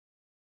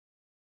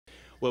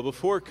Well,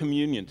 before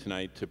communion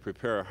tonight, to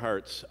prepare our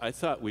hearts, I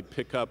thought we'd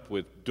pick up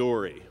with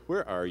Dory.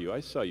 Where are you? I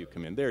saw you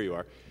come in. There you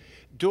are.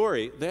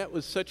 Dory, that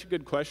was such a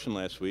good question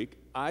last week.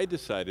 I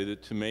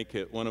decided to make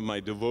it one of my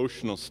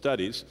devotional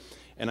studies,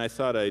 and I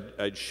thought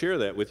I'd share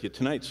that with you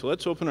tonight. So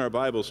let's open our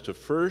Bibles to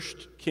 1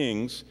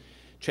 Kings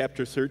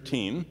chapter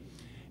 13,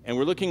 and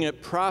we're looking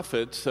at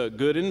prophets,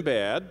 good and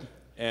bad,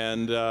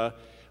 and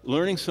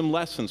learning some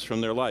lessons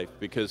from their life,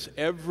 because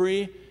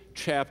every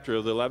chapter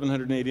of the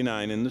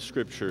 1189 in the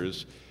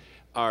Scriptures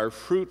are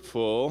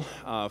fruitful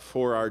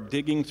for our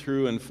digging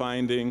through and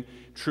finding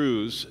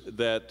truths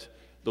that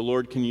the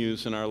Lord can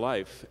use in our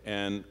life,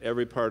 and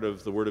every part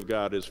of the Word of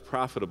God is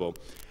profitable.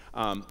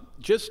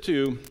 Just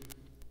to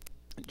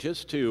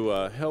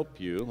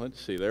help you,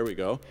 let's see, there we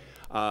go.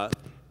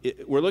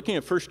 We're looking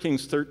at 1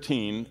 Kings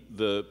 13,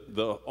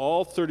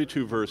 all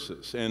 32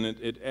 verses, and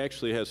it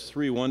actually has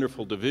three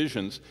wonderful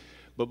divisions.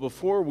 But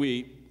before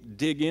we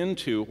dig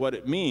into what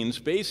it means,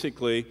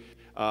 basically,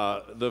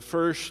 the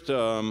first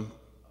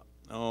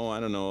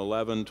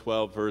 11,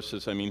 12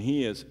 verses,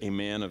 he is a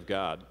man of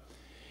God.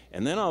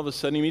 And then all of a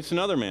sudden he meets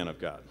another man of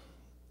God.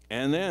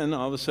 And then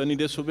all of a sudden he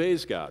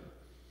disobeys God.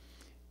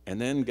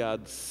 And then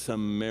God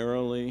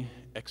summarily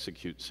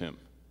executes him.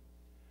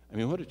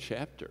 What a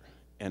chapter.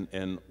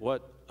 And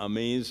what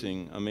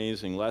amazing,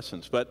 amazing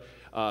lessons. But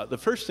the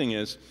first thing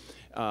is,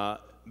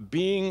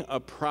 being a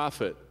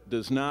prophet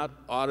does not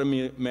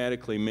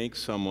automatically make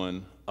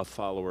someone a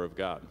follower of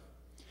God.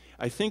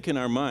 I think in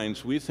our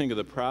minds, we think of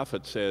the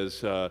prophets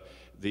as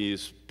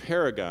these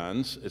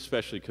paragons,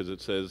 especially because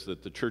it says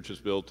that the church is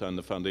built on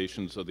the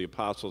foundations of the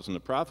apostles and the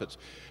prophets.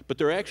 But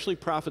there are actually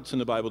prophets in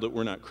the Bible that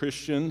were not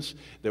Christians,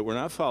 that were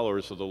not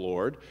followers of the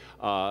Lord,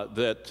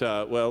 Balaam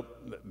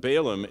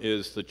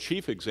is the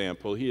chief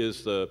example. He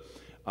is the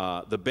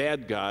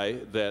bad guy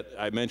that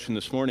I mentioned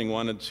this morning,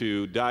 wanted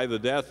to die the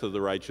death of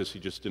the righteous. He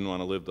just didn't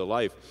want to live the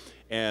life.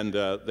 And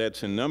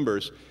that's in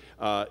Numbers.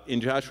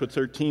 In Joshua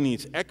 13,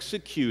 he's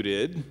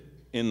executed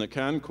in the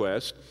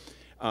conquest.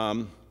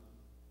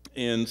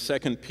 In 2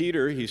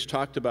 Peter, he's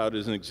talked about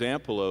as an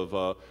example of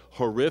a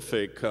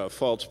horrific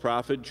false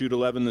prophet. Jude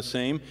 11, the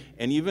same.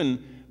 And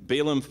even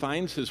Balaam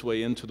finds his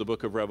way into the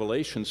book of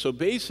Revelation. So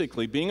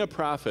basically, being a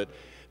prophet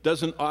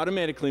doesn't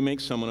automatically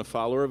make someone a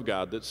follower of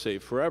God that's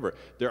saved forever.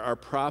 There are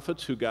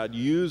prophets who God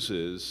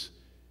uses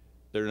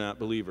that are not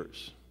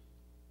believers.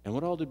 And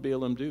what all did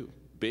Balaam do?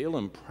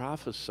 Balaam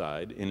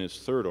prophesied in his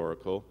third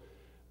oracle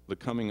the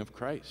coming of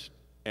Christ.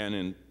 And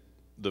in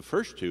the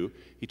first two,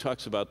 he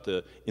talks about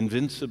the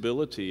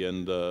invincibility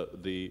and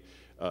the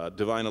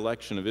divine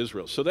election of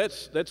Israel. So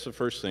that's the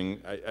first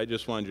thing I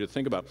just wanted you to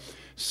think about.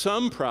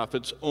 Some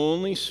prophets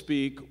only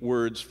speak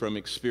words from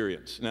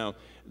experience. Now,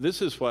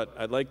 this is what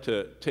I'd like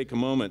to take a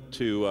moment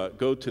to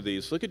go to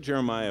these. Look at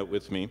Jeremiah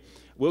with me.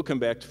 We'll come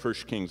back to 1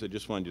 Kings. I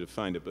just wanted you to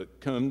find it,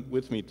 but come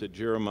with me to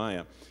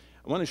Jeremiah.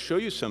 I want to show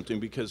you something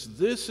because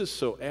this is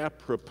so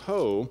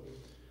apropos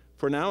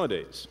for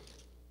nowadays.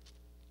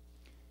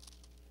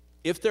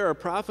 If there are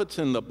prophets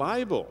in the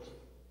Bible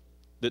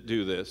that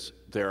do this,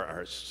 there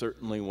are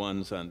certainly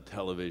ones on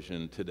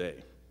television today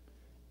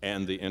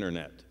and the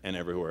internet and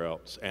everywhere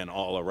else and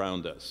all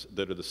around us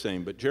that are the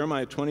same. But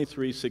Jeremiah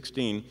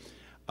 23:16,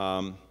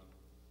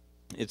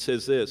 it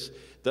says this,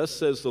 "Thus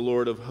says the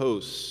Lord of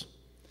hosts,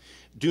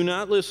 do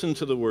not listen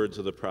to the words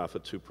of the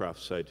prophets who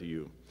prophesy to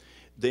you.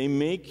 They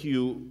make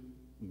you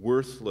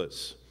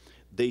worthless.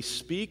 They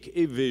speak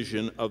a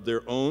vision of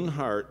their own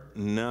heart,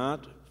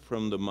 not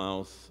from the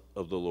mouth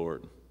of the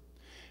Lord."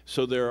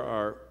 So there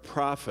are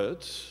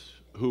prophets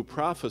who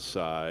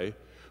prophesy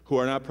who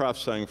are not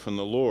prophesying from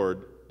the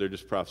Lord, they're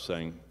just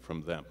prophesying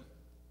from them.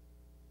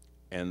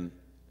 And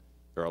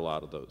there are a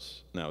lot of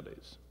those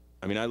nowadays.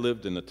 I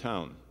lived in a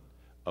town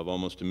of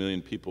almost 1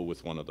 million people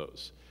with one of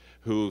those,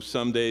 who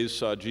some days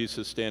saw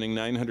Jesus standing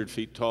 900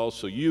 feet tall,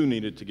 so you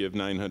needed to give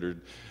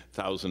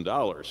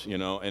 $900,000,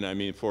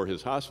 and for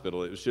his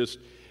hospital. It was just,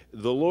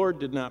 the Lord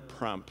did not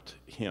prompt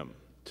him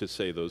to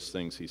say those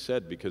things he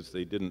said because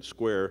they didn't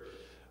square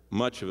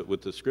much of it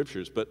with the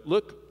Scriptures. But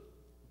look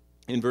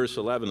in verse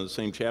 11 of the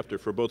same chapter,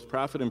 "For both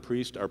prophet and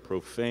priest are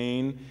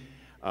profane.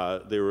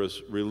 There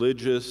was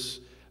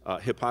religious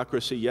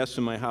hypocrisy. Yes,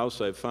 in my house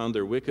I have found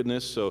their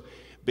wickedness." So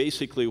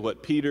basically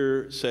what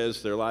Peter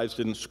says, their lives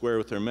didn't square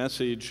with their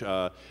message.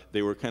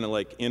 They were kind of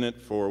like in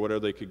it for whatever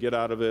they could get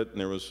out of it, and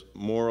there was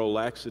moral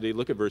laxity.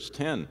 Look at verse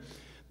 10.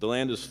 "The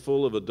land is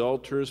full of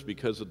adulterers.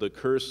 Because of the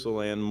curse the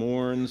land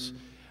mourns."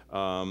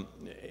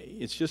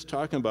 It's just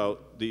talking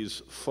about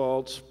these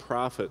false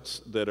prophets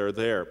that are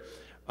there.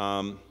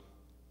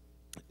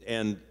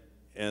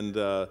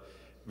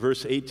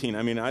 Verse 18,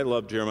 I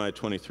love Jeremiah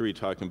 23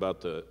 talking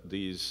about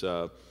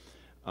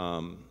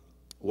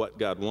what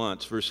God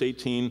wants. Verse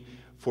 18,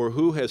 "For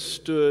who has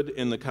stood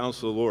in the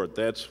counsel of the Lord?"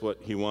 That's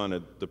what he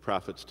wanted the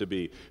prophets to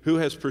be. "Who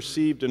has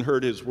perceived and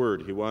heard his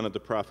word?" He wanted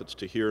the prophets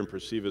to hear and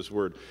perceive his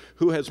word.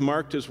 "Who has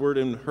marked his word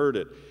and heard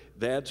it?"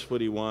 That's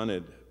what he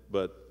wanted,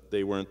 but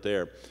they weren't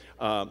there.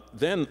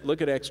 Then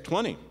look at Acts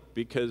 20,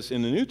 because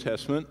in the New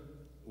Testament,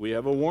 we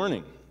have a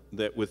warning.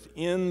 that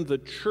within the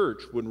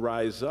church would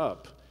rise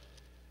up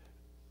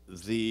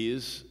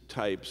these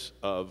types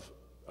of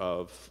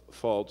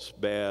false,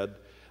 bad,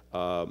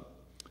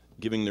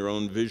 giving their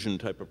own vision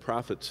type of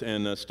prophets.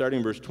 And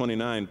starting verse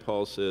 29,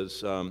 Paul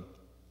says,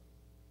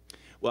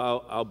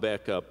 well, I'll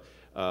back up.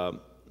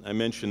 I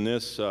mentioned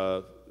this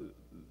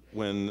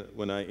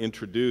when I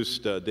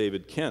introduced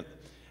David Kent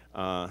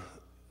a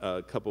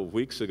couple of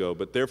weeks ago.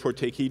 But therefore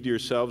take heed to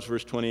yourselves,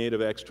 verse 28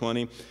 of Acts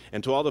 20,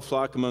 and to all the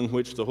flock among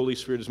which the Holy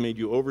Spirit has made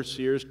you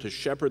overseers, to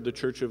shepherd the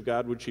church of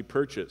God which he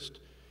purchased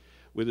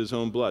with his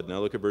own blood. Now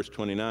look at verse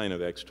 29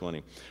 of Acts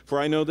 20. For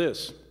I know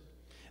this,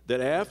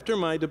 that after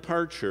my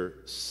departure,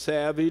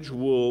 savage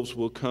wolves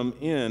will come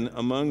in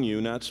among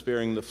you, not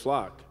sparing the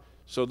flock.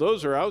 So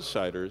those are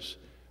outsiders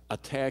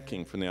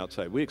attacking from the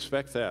outside. We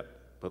expect that.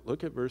 But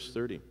look at verse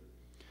 30.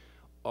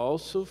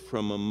 Also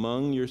from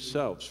among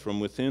yourselves, from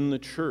within the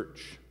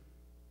church,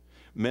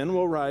 men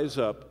will rise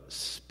up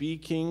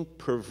speaking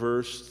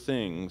perverse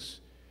things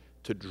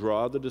to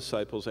draw the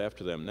disciples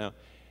after them. Now,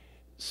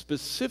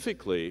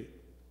 specifically,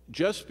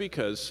 just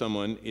because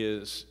someone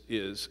is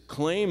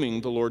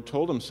claiming the Lord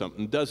told them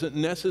something doesn't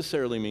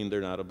necessarily mean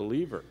they're not a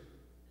believer.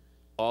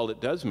 All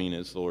it does mean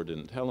is the Lord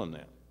didn't tell them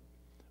that.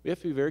 We have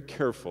to be very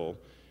careful,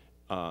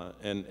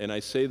 and I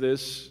say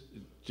this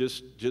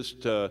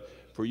just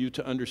for you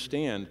to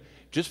understand.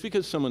 Just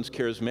because someone's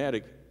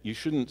charismatic, you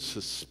shouldn't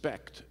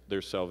suspect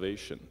their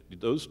salvation.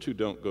 Those two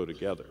don't go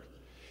together.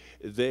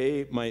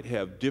 They might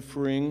have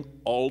differing,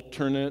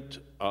 alternate,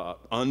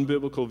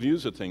 unbiblical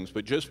views of things,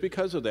 but just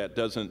because of that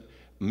doesn't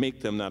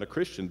make them not a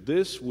Christian.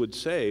 This would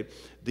say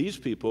these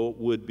people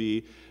would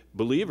be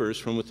believers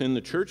from within the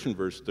church in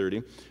verse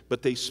 30,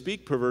 but they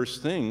speak perverse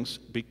things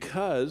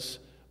because,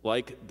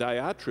 like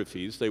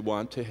Diotrephes, they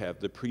want to have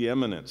the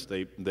preeminence.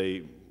 They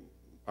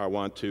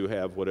want to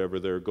have whatever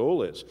their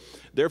goal is.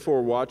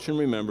 Therefore, watch and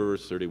remember,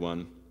 verse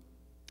 31,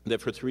 that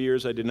for 3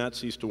 years I did not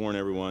cease to warn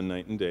everyone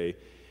night and day.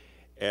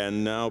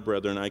 And now,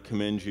 brethren, I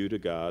commend you to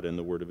God and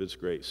the word of his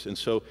grace. And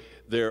so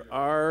there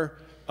are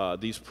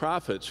these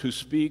prophets who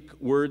speak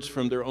words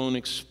from their own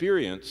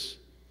experience,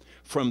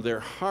 from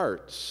their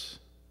hearts.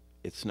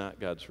 It's not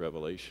God's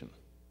revelation.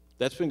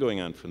 That's been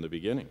going on from the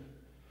beginning.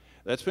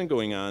 That's been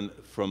going on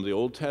from the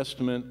Old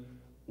Testament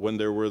when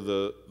there were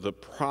the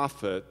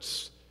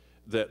prophets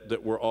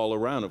that were all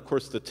around. Of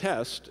course, the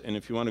test, and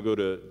if you want to go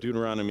to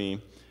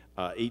Deuteronomy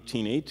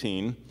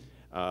 18:18,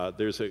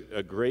 there's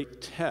a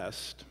great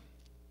test.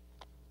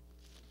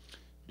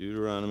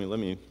 Deuteronomy, let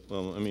me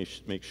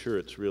make sure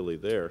it's really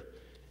there.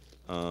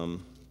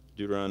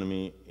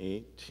 Deuteronomy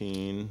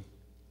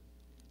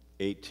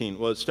 18:18.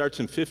 Well, it starts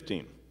in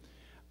 15.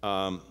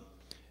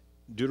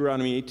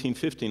 Deuteronomy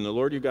 18:15. The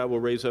Lord your God will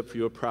raise up for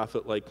you a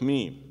prophet like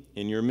me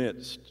in your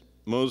midst.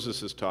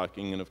 Moses is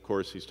talking, and of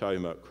course he's talking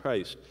about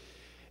Christ.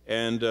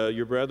 And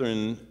your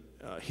brethren,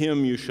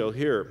 him you shall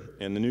hear.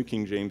 And the New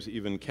King James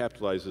even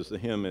capitalizes the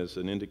him as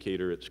an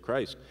indicator it's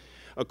Christ.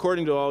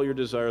 According to all your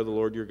desire, the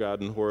Lord your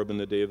God in Horeb in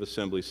the day of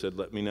assembly said,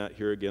 let me not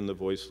hear again the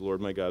voice of the Lord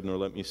my God, nor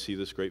let me see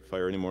this great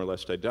fire anymore,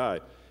 lest I die.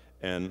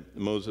 And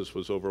Moses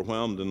was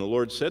overwhelmed. And the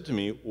Lord said to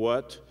me,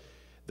 what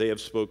they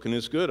have spoken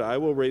is good. I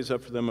will raise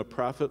up for them a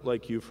prophet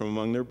like you from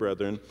among their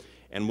brethren,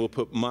 and will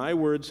put my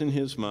words in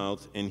his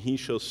mouth, and he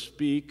shall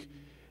speak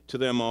to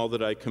them all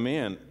that I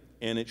command.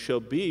 And it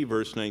shall be,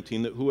 verse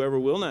 19, that whoever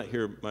will not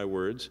hear my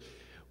words,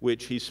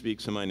 which he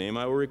speaks in my name,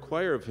 I will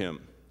require of him.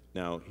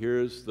 Now,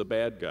 here's the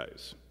bad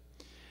guys.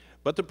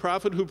 But the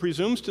prophet who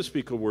presumes to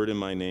speak a word in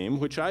my name,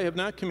 which I have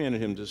not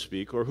commanded him to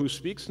speak, or who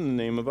speaks in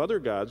the name of other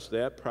gods,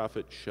 that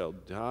prophet shall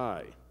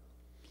die.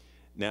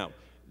 Now,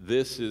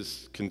 this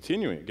is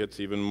continuing. It gets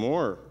even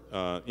more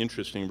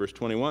interesting. Verse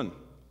 21.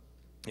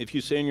 If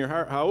you say in your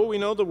heart, how will we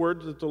know the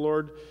word that the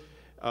Lord,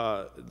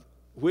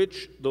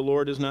 which the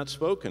Lord has not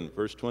spoken?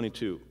 Verse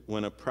 22.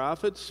 When a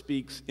prophet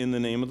speaks in the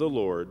name of the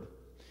Lord,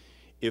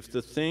 if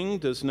the thing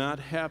does not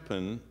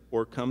happen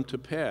or come to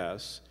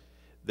pass,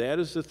 that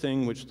is the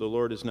thing which the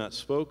Lord has not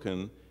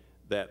spoken.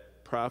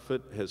 That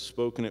prophet has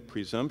spoken it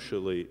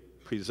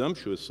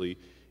presumptuously.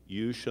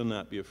 You shall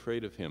not be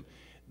afraid of him.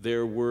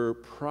 There were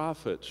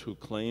prophets who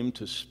claimed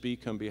to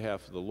speak on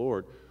behalf of the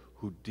Lord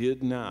who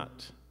did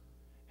not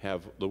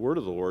have the word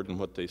of the Lord, and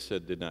what they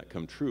said did not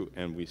come true.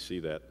 And we see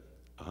that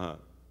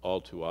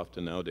all too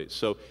often nowadays.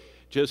 So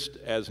just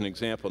as an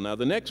example. Now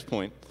the next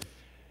point,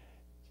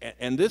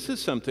 and this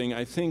is something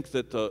I think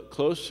that the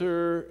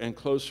closer and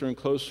closer and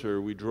closer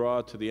we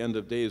draw to the end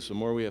of days, the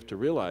more we have to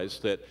realize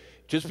that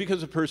just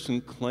because a person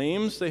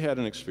claims they had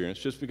an experience,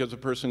 just because a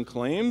person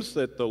claims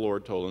that the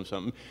Lord told them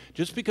something,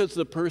 just because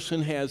the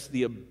person has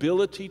the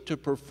ability to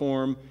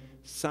perform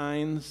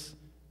signs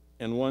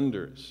and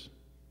wonders,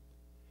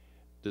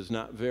 does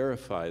not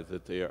verify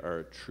that they are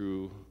a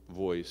true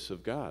voice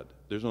of God.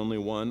 There's only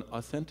one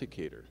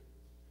authenticator.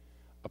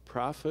 A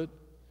prophet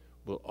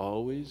will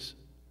always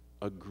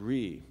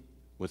agree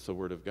with the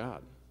Word of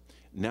God,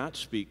 not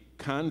speak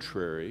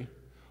contrary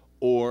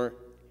or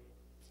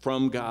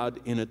from God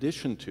in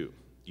addition to.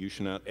 You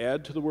shall not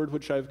add to the word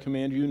which I have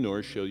commanded you,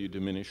 nor shall you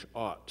diminish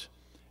aught.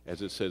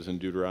 as it says in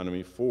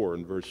Deuteronomy 4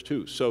 and verse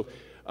 2. So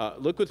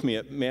look with me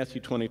at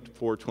Matthew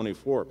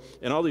 24:24.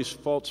 And all these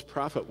false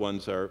prophet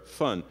ones are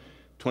fun.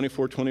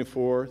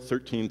 24:24,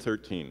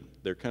 13:13.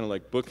 They're kind of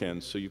like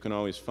bookends, so you can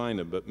always find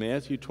them. But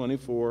Matthew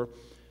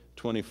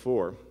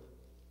 24:24,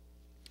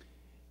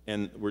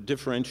 and we're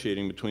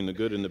differentiating between the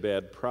good and the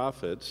bad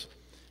prophets.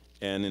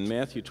 And in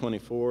Matthew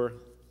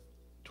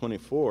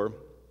 24:24,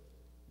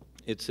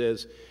 it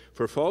says,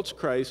 "For false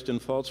Christ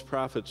and false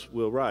prophets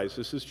will rise."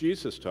 This is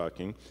Jesus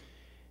talking.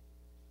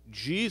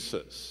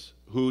 Jesus,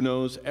 who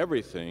knows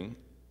everything,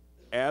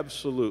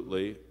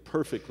 absolutely,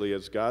 perfectly,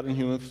 as God in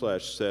human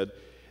flesh, said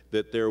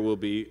that there will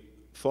be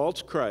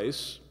false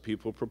Christs,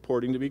 people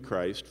purporting to be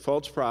Christ,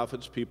 false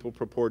prophets, people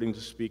purporting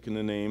to speak in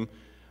the name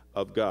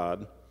of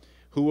God,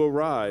 who will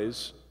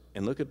rise,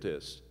 and look at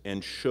this,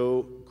 and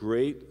show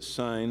great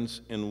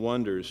signs and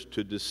wonders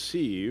to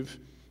deceive,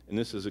 and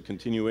this is a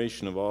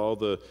continuation of all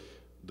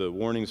the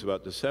warnings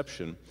about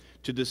deception,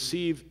 to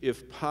deceive,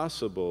 if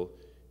possible,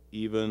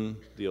 even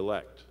the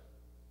elect.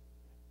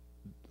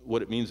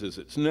 What it means is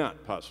it's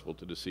not possible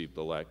to deceive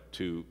the elect,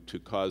 to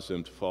cause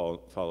them to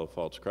follow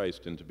false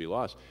Christ and to be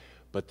lost,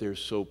 but they're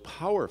so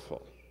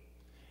powerful,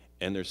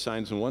 and their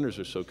signs and wonders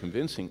are so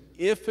convincing.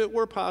 If it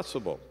were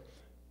possible,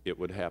 it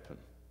would happen.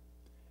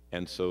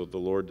 And so the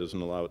Lord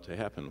doesn't allow it to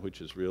happen, which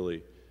is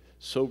really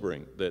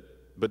sobering.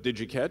 But did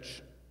you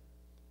catch?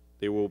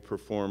 They will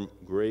perform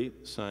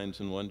great signs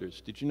and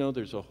wonders. Did you know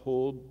there's a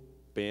whole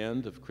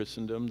band of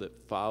Christendom that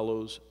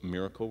follows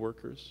miracle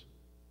workers?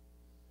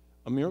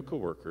 A miracle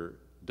worker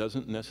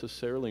doesn't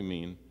necessarily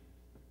mean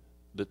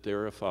that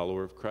they're a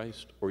follower of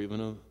Christ or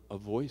even a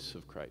voice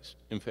of Christ.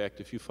 In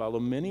fact, if you follow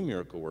many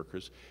miracle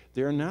workers,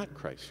 they are not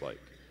Christ-like.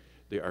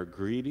 They are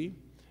greedy.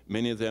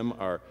 Many of them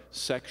are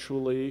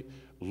sexually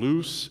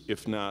loose,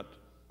 if not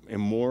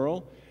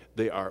immoral.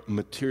 They are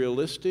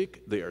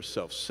materialistic. They are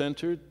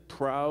self-centered,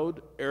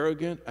 proud,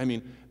 arrogant. I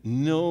mean,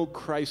 no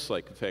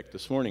Christ-like. In fact,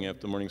 this morning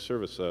after the morning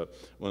service,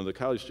 one of the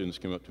college students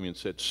came up to me and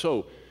said,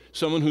 "So,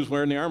 someone who's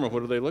wearing the armor,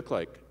 what do they look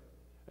like?"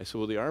 I said,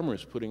 "Well, the armor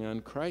is putting on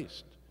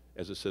Christ,"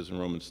 as it says in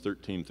Romans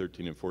 13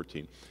 and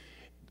 14.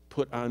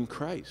 Put on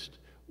Christ.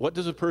 What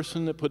does a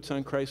person that puts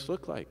on Christ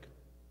look like?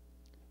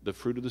 The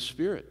fruit of the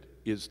Spirit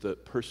is the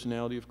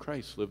personality of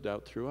Christ lived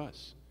out through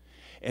us.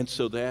 And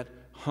so that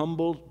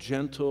humble,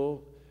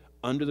 gentle,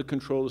 under the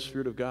control of the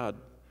Spirit of God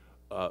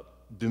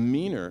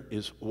demeanor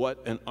is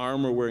what an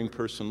armor-wearing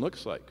person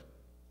looks like.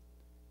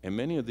 And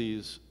many of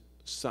these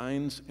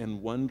signs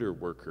and wonder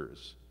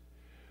workers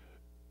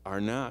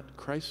are not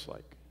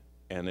Christ-like.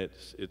 And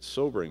it's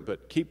sobering.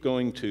 But keep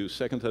going to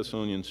 2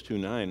 Thessalonians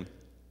 2:9.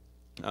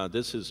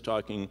 This is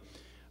talking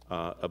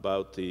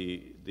about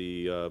the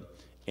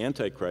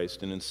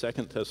Antichrist. And in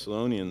 2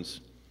 Thessalonians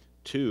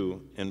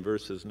 2 and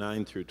verses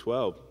 9 through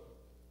 12,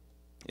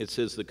 it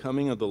says, "The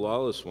coming of the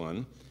lawless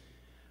one,"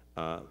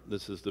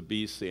 this is the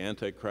beast, the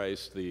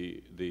Antichrist,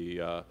 the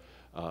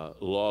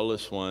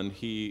lawless one.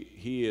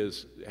 He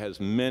has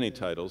many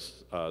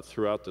titles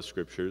throughout the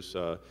Scriptures.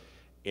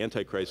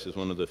 Antichrist is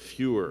one of the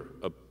fewer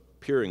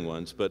appearing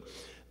ones, but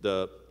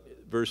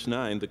verse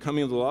 9, "The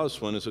coming of the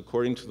lawless one is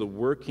according to the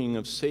working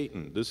of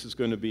Satan." This is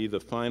going to be the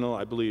final.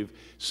 I believe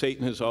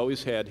Satan has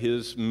always had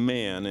his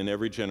man in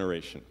every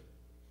generation.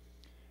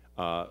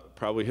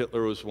 Probably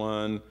Hitler was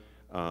one,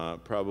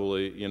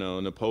 probably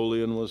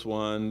Napoleon was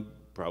one,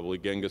 probably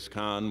Genghis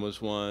Khan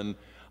was one,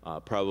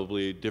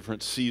 probably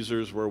different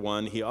Caesars were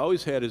one. He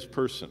always had his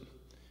person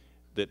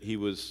that he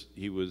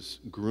was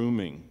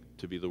grooming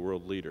to be the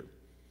world leader.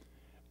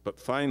 But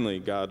finally,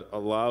 God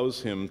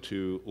allows him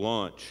to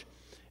launch,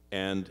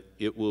 and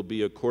it will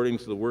be according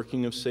to the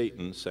working of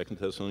Satan, 2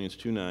 Thessalonians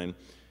 2:9.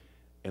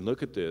 And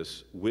look at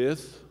this,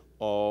 "with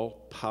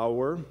all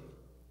power,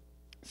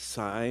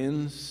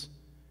 signs,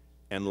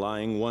 and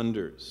lying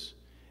wonders,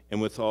 and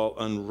with all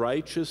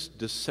unrighteous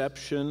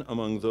deception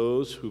among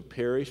those who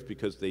perish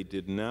because they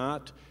did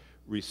not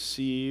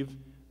receive,"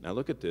 now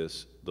look at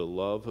this, "the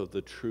love of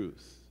the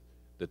truth,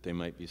 that they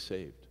might be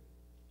saved."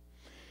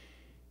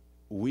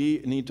 We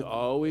need to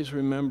always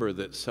remember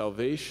that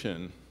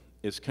salvation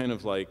is kind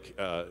of like,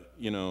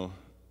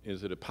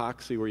 is it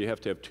epoxy where you have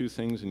to have two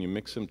things and you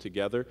mix them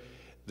together?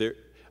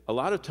 A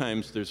lot of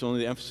times there's only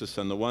the emphasis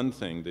on the one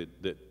thing,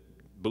 that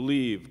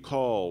believe,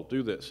 call,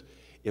 do this.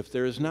 If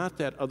there is not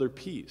that other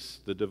piece,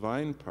 the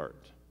divine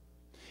part,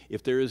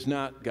 if there is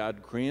not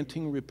God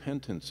granting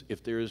repentance,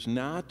 if there is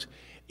not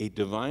a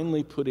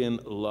divinely put in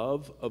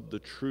love of the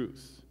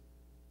truth,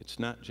 it's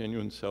not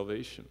genuine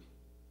salvation.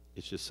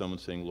 It's just someone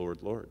saying,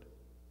 "Lord, Lord."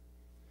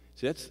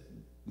 See,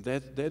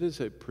 that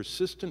is a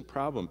persistent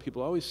problem.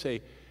 People always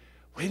say,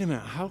 "Wait a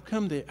minute,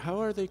 how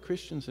are they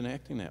Christians and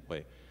acting that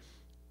way?"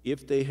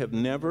 If they have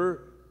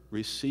never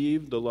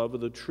received the love of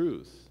the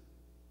truth,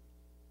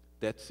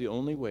 that's the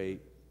only way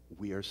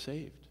we are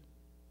saved,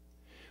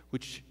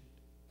 which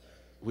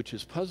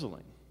is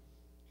puzzling.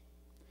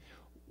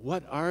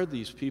 What are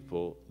these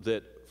people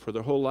that for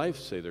their whole life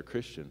say they're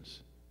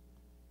Christians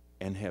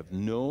and have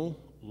no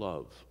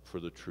love for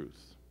the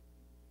truth?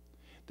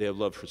 They have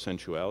love for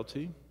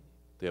sensuality.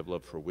 They have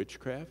love for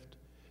witchcraft.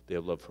 They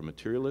have love for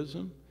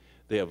materialism.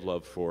 They have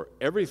love for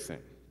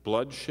everything.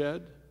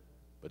 Bloodshed,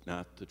 but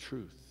not the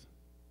truth.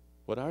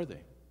 What are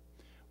they?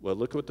 Well,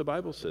 look at what the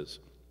Bible says.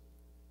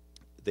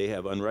 They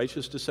have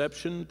unrighteous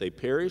deception. They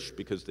perish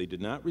because they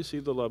did not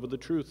receive the love of the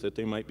truth that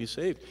they might be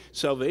saved.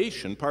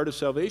 Salvation, part of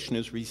salvation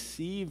is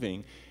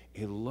receiving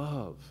a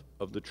love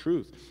of the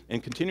truth.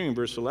 And continuing in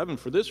verse 11,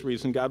 for this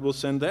reason God will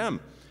send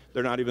them.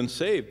 They're not even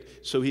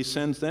saved. So he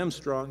sends them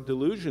strong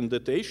delusion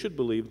that they should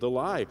believe the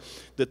lie,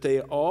 that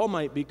they all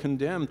might be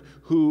condemned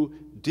who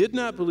did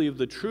not believe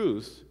the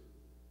truth,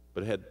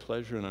 but had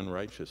pleasure in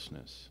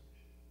unrighteousness.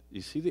 You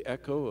see the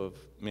echo of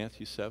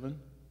Matthew 7?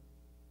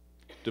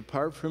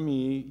 Depart from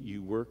me,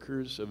 you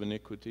workers of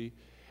iniquity.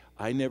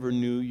 I never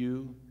knew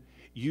you.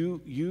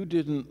 You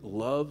didn't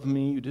love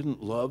me. You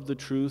didn't love the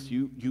truth.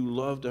 You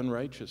loved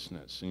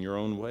unrighteousness in your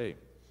own way.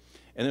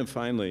 And then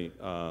finally,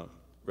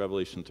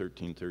 Revelation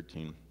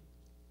 13:13.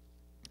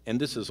 And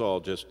this is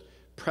all just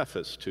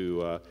preface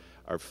to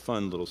our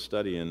fun little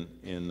study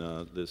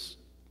in this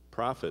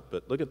prophet.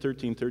 But look at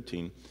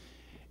 13:13.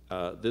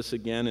 This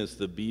again is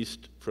the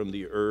beast from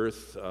the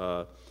earth.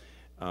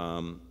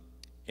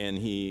 And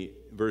he,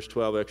 verse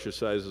 12,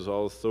 exercises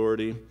all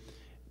authority.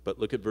 But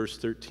look at verse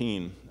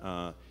 13.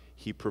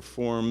 He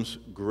performs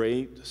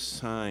great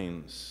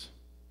signs.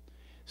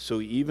 So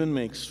he even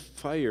makes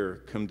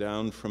fire come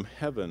down from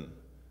heaven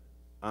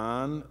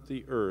on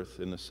the earth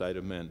in the sight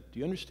of men. Do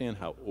you understand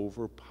how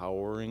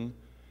overpowering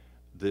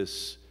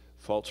this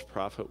false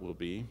prophet will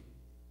be?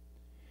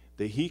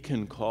 That he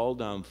can call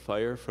down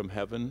fire from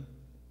heaven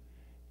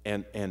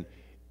and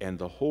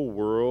the whole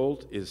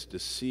world is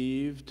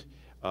deceived.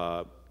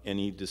 And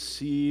he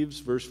deceives,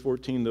 verse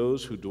 14,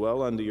 those who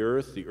dwell on the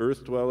earth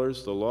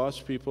dwellers, the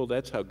lost people.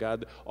 That's how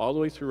God, all the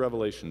way through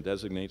Revelation,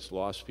 designates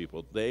lost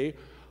people. They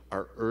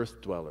are earth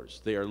dwellers.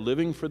 They are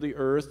living for the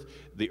earth.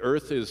 The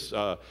earth is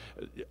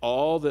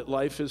all that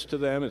life is to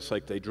them. It's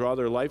like they draw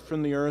their life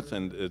from the earth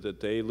and that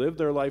they live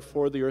their life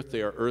for the earth.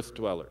 They are earth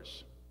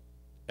dwellers,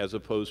 as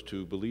opposed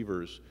to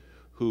believers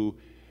who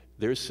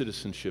their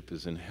citizenship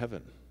is in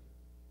heaven.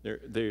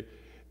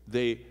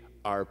 They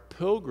are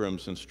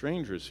pilgrims and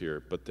strangers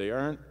here, but they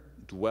aren't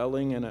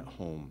dwelling and at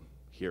home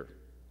here.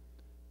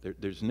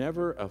 There's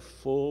never a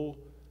full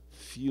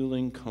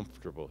feeling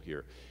comfortable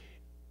here.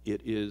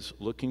 It is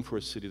looking for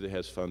a city that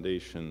has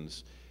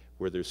foundations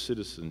where their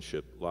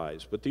citizenship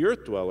lies. But the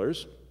earth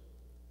dwellers,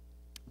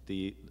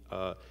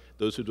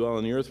 those who dwell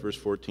on the earth, verse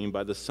 14,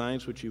 by the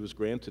signs which he was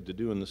granted to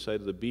do in the sight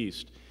of the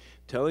beast,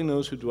 telling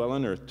those who dwell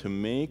on earth to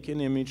make an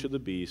image of the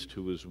beast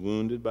who was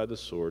wounded by the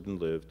sword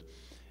and lived,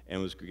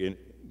 and was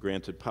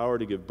granted power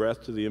to give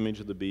breath to the image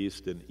of the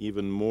beast, and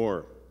even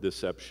more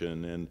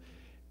deception,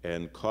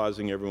 and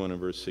causing everyone in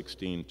verse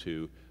 16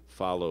 to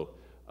follow.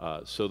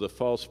 So the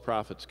false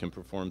prophets can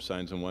perform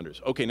signs and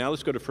wonders. Okay, now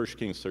let's go to 1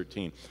 Kings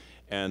 13.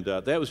 And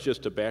that was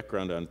just a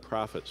background on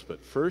prophets. But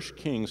 1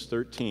 Kings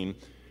 13,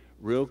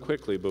 real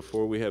quickly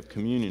before we have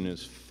communion,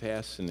 is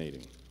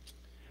fascinating.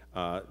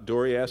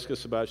 Dory asked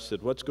us about, she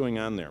said, what's going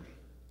on there?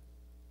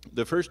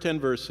 The first 10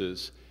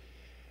 verses,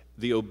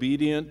 the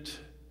obedient,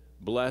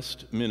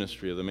 blessed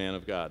ministry of the man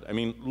of God. I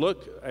mean,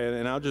 look,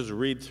 and I'll just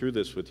read through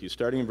this with you,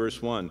 starting in verse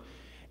 1.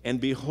 And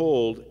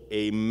behold,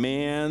 a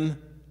man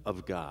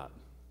of God.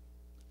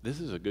 This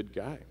is a good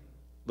guy.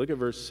 Look at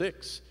verse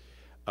 6.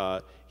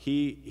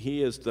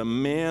 He is the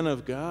man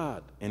of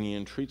God, and he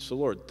entreats the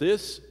Lord.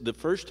 The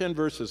first 10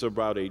 verses are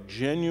about a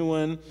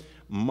genuine,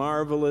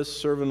 marvelous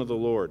servant of the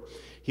Lord.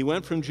 He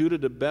went from Judah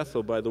to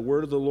Bethel by the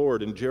word of the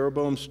Lord, and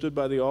Jeroboam stood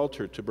by the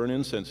altar to burn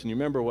incense. And you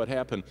remember what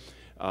happened.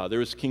 There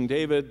was King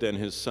David, then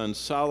his son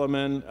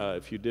Solomon.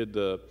 If you did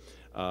the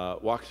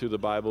walk through the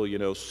Bible, you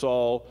know,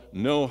 Saul,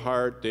 no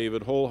heart,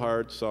 David, whole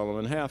heart,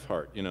 Solomon, half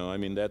heart. You know, I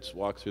mean, that's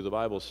walk through the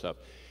Bible stuff.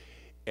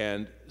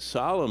 And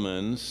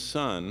Solomon's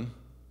son,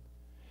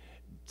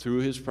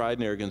 through his pride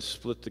and arrogance,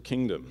 split the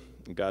kingdom.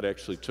 God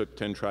actually took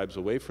 10 tribes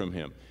away from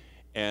him.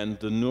 And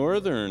the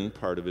northern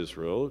part of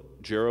Israel,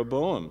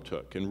 Jeroboam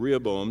took. And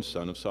Rehoboam,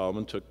 son of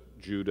Solomon, took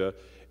Judah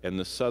and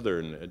the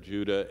southern,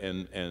 Judah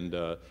and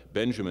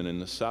Benjamin in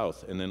the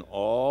south. And then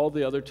all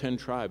the other 10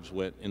 tribes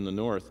went in the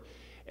north.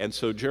 And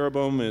so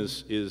Jeroboam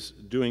is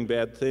doing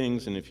bad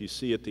things. And if you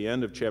see at the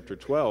end of chapter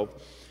 12,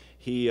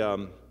 he,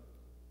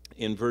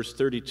 in verse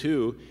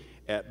 32,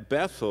 at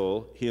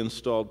Bethel, he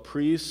installed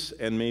priests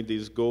and made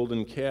these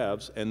golden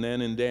calves, and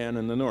then in Dan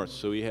in the north.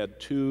 So he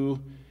had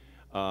two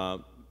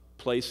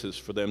places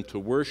for them to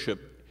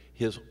worship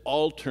his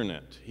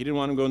alternate. He didn't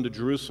want them going to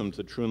Jerusalem to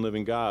the true and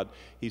living God.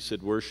 He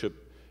said,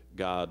 worship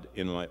God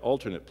in my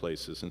alternate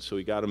places. And so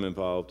he got them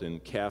involved in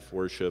calf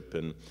worship,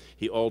 and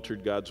he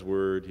altered God's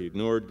word. He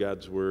ignored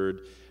God's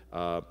word.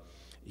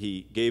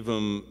 He gave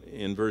them,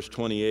 in verse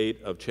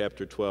 28 of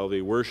chapter 12,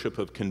 a worship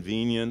of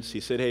convenience. He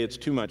said, hey, it's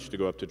too much to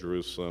go up to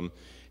Jerusalem.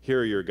 Here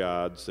are your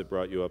gods that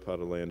brought you up out of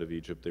the land of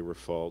Egypt. They were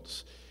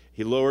false.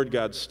 He lowered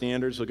God's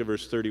standards. Look at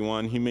verse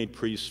 31. He made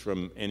priests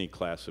from any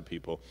class of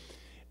people.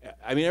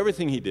 I mean,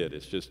 everything he did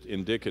is just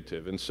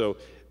indicative. And so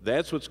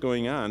that's what's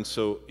going on.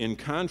 So in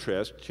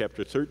contrast,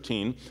 chapter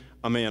 13,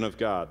 a man of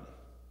God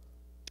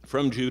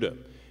from Judah.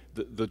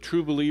 The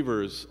true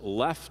believers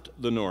left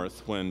the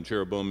north when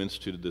Jeroboam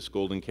instituted this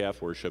golden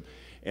calf worship,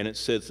 and it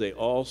says they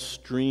all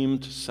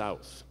streamed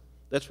south.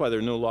 That's why there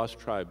are no lost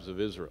tribes of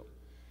Israel.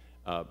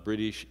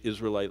 British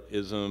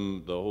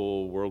Israelitism, the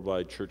whole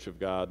worldwide Church of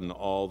God, and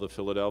all the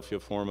Philadelphia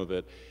form of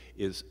it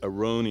is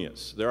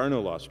erroneous. There are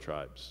no lost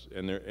tribes,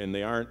 and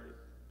they aren't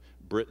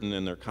Britain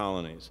and their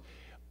colonies.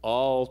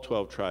 All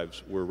 12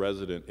 tribes were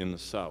resident in the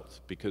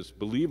south because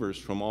believers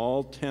from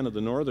all 10 of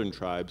the northern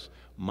tribes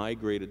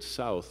migrated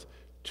south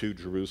to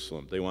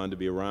Jerusalem. They wanted to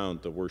be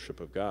around the worship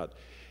of God.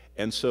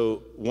 And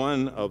so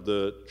one of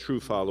the true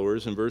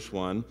followers in verse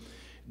 1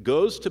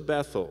 goes to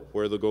Bethel,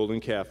 where the golden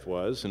calf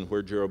was and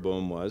where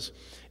Jeroboam was,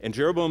 and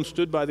Jeroboam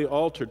stood by the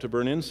altar to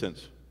burn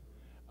incense.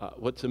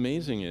 What's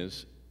amazing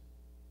is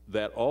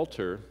that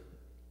altar,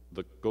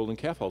 the golden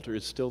calf altar,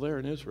 is still there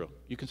in Israel.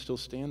 You can still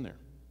stand there.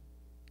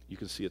 You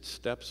can see its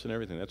steps and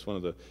everything. That's one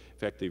of the, in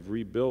fact, they've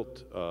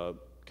rebuilt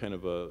kind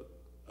of a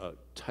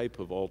type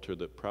of altar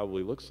that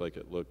probably looks like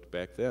it looked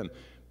back then.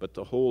 But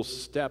the whole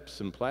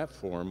steps and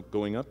platform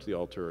going up to the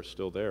altar are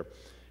still there,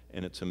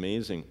 and it's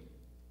amazing.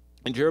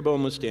 And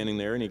Jeroboam was standing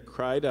there, and he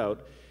cried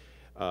out,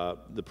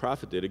 the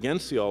prophet did,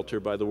 against the altar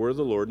by the word of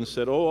the Lord, and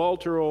said, O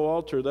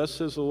altar, thus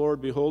says the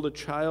Lord, behold, a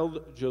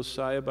child,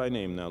 Josiah by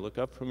name. Now look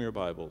up from your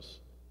Bibles.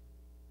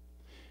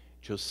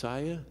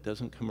 Josiah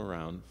doesn't come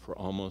around for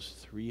almost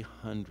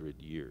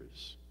 300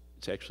 years.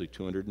 It's actually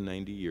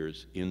 290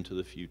 years into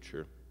the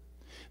future.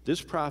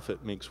 This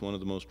prophet makes one of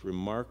the most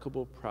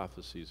remarkable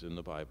prophecies in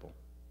the Bible.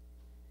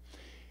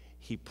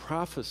 He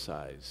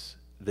prophesies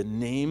the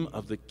name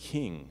of the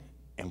king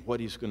and what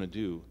he's going to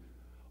do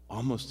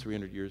almost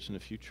 300 years in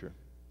the future.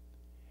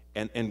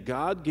 And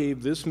God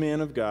gave this man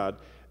of God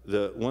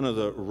one of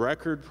the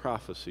record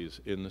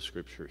prophecies in the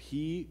Scripture.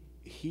 He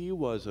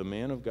was a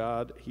man of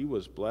God. He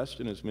was blessed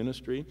in his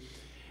ministry.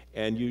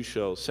 And you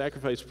shall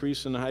sacrifice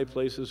priests in the high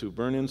places who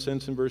burn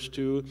incense in verse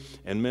 2,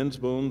 and men's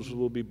bones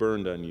will be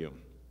burned on you.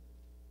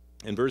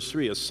 In verse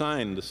 3, a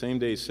sign the same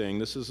day saying,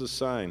 this is a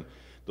sign,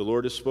 the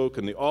Lord has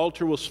spoken. The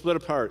altar will split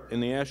apart,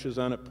 and the ashes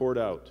on it poured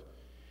out.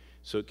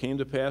 So it came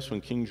to pass when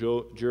King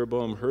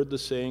Jeroboam heard the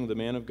saying, the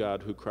man of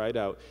God who cried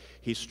out,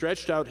 he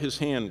stretched out his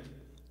hand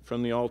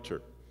from the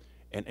altar.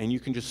 And you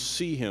can just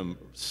see him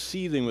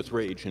seething with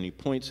rage, and he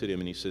points at him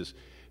and he says,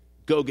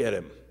 go get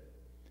him.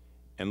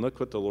 And look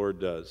what the Lord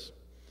does.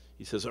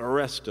 He says,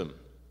 arrest him.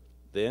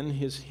 Then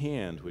his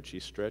hand, which he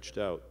stretched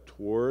out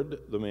toward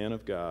the man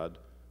of God,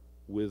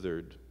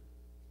 withered,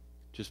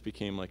 just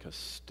became like a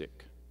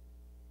stick.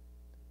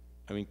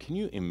 I mean, can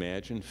you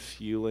imagine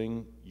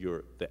feeling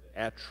the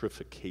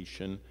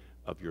atrophication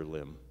of your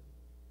limb?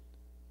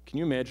 Can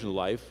you imagine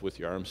life with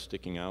your arm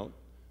sticking out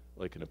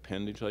like an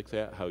appendage like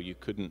that? How you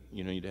couldn't,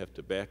 you'd have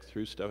to back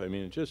through stuff. I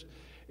mean,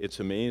 it's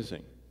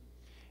amazing.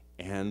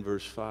 And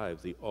verse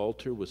 5, the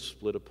altar was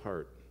split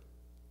apart,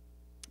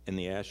 and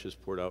the ashes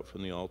poured out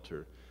from the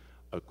altar,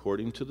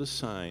 according to the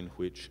sign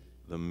which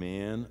the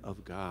man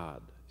of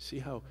God. See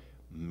how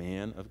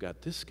man of God,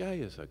 this guy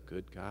is a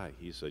good guy.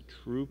 He's a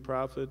true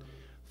prophet,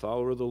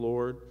 follower of the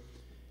Lord,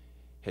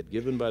 had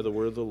given by the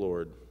word of the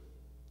Lord.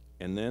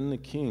 And then the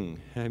king,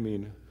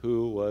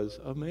 who was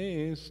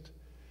amazed,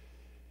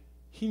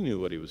 he knew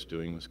what he was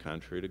doing was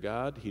contrary to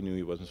God. He knew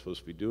he wasn't supposed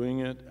to be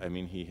doing it.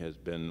 He has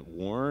been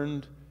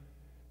warned,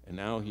 and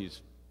now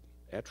he's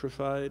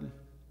atrophied.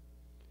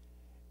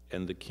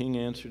 And the king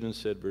answered and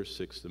said, verse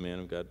 6, the man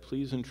of God,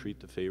 please entreat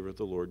the favor of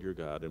the Lord your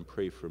God and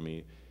pray for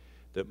me,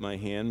 that my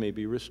hand may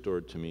be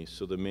restored to me.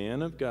 So the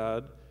man of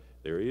God,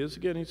 there he is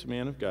again, he's a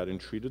man of God,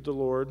 entreated the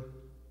Lord,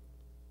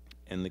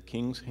 and the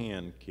king's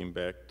hand came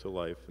back to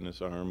life, and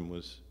his arm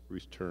was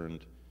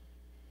returned.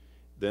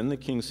 Then the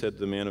king said to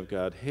the man of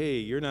God, hey,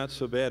 you're not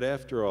so bad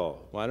after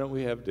all. Why don't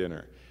we have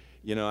dinner?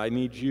 I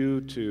need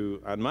you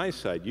to, on my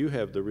side, you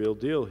have the real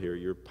deal here.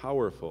 You're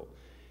powerful.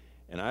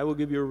 And I will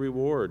give you a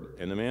reward.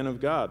 And the man of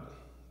God,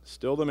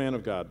 still the man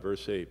of God,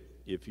 verse 8,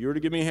 if you were to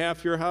give me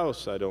half your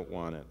house, I don't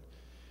want it.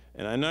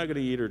 And I'm not going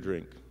to eat or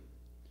drink.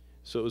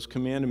 So it was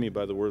commanded me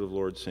by the word of the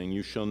Lord, saying,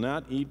 you shall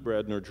not eat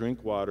bread nor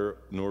drink water,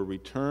 nor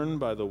return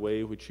by the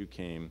way which you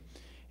came.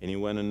 And he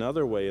went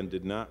another way and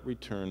did not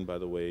return by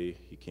the way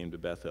he came to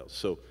Bethel.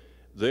 So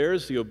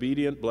there's the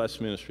obedient, blessed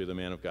ministry of the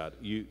man of God.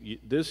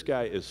 This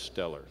guy is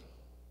stellar.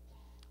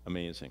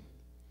 Amazing.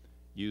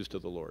 Used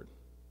of the Lord.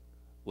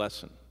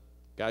 Lesson.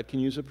 God can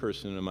use a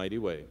person in a mighty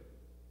way.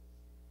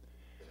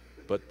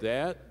 But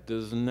that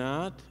does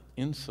not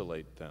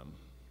insulate them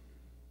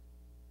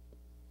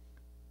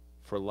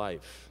for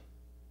life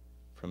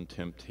from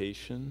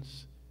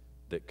temptations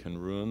that can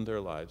ruin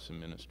their lives and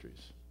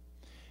ministries.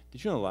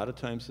 Did you know a lot of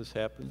times this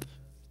happens?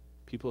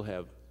 People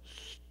have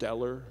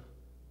stellar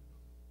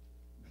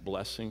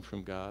blessing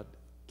from God,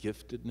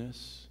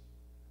 giftedness,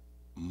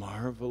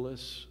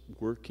 marvelous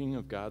working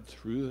of God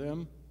through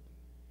them.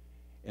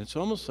 And it's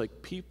almost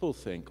like people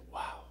think,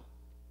 wow,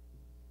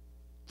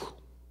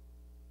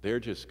 they're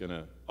just going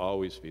to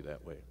always be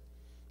that way.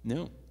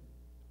 No.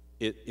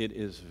 It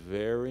is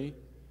very,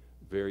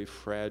 very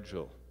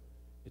fragile.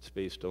 It's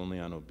based only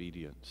on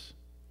obedience.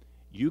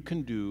 You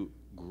can do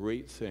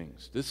great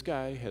things. This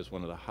guy has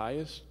one of the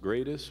highest,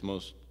 greatest,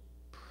 most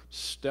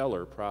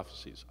stellar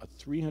prophecies, a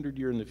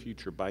 300-year in the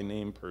future by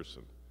name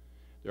person.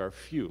 There are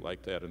few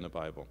like that in the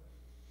Bible.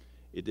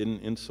 It didn't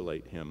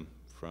insulate him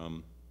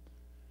from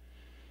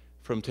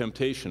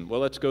temptation. Well,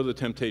 let's go to the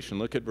temptation.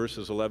 Look at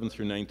verses 11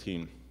 through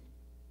 19.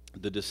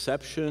 The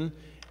deception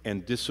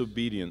and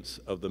disobedience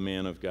of the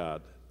man of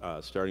God,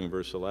 starting in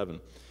verse 11.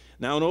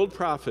 Now an old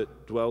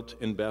prophet dwelt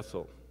in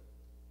Bethel.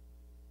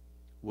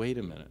 Wait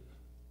a minute.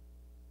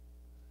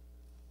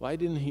 Why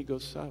didn't he go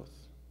south?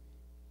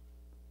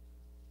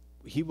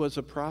 He was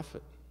a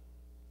prophet.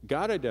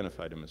 God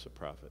identified him as a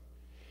prophet.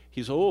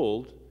 He's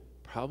old,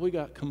 probably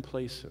got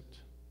complacent.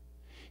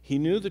 He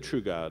knew the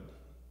true God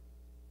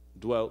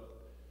dwelt,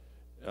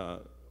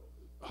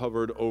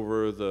 hovered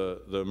over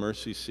the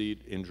mercy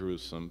seat in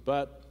Jerusalem.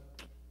 But,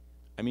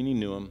 he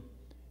knew him,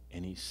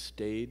 and he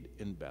stayed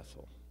in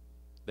Bethel.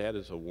 That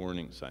is a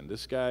warning sign.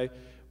 This guy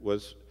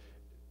was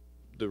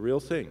the real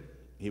thing.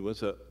 He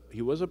was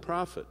a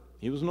prophet.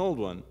 He was an old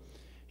one.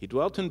 He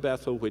dwelt in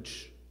Bethel,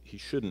 which he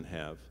shouldn't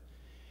have.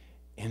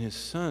 And his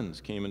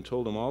sons came and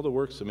told him all the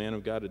works the man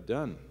of God had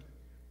done.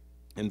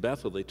 In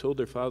Bethel, they told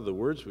their father the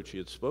words which he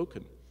had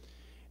spoken.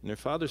 And their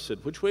father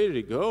said, "Which way did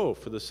he go?"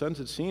 For the sons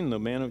had seen the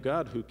man of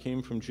God who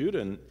came from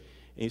Judah. And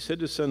he said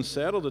to his son,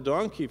 "Saddle the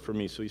donkey for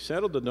me." So he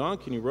saddled the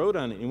donkey and he rode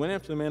on it. And he went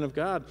after the man of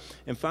God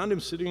and found him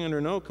sitting under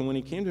an oak. And when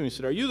he came to him, he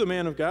said, "Are you the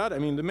man of God?" The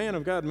man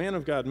of God, man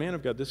of God, man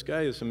of God. This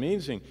guy is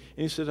amazing.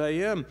 And he said, "I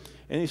am."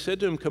 And he said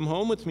to him, "Come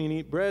home with me and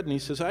eat bread." And he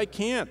says, "I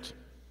can't."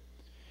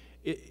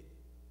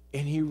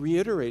 And he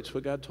reiterates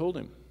what God told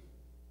him.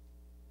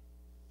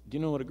 Do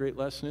you know what a great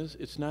lesson is?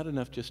 It's not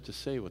enough just to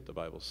say what the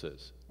Bible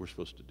says. We're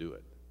supposed to do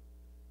it.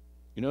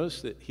 You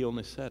notice that he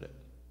only said it.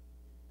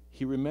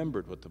 He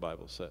remembered what the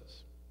Bible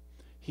says.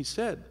 He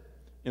said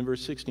in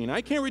verse 16,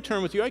 "I can't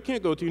return with you, I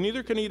can't go with you,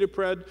 neither can I eat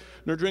bread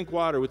nor drink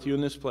water with you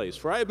in this place.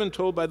 For I have been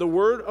told by the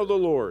word of the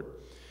Lord,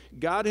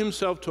 God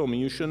himself told me,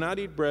 you shall not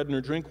eat bread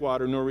nor drink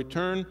water, nor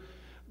return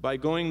by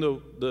going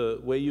the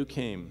way you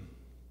came."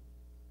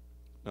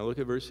 Now look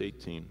at verse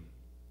 18.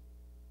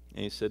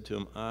 And he said to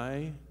him,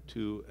 "I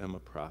too am a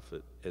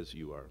prophet as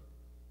you are."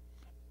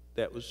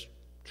 That was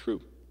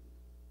true.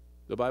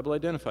 The Bible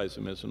identifies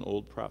him as an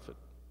old prophet.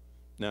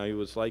 Now he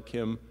was like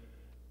him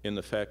in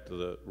the fact of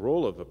the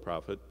role of a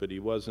prophet, but he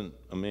wasn't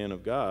a man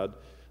of God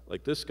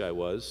like this guy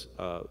was,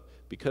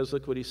 because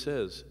look what he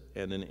says.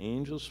 "And an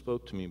angel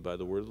spoke to me by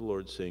the word of the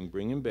Lord, saying,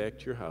 bring him back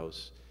to your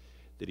house,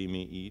 that he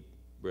may eat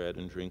bread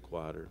and drink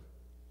water."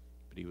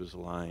 But he was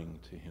lying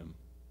to him.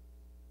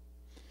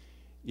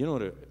 You know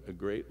what a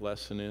great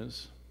lesson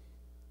is?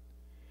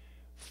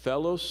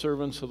 Fellow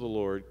servants of the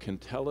Lord can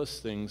tell us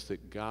things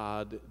that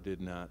God did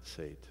not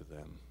say to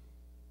them.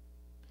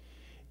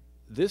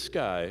 This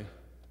guy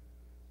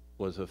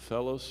was a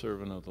fellow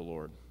servant of the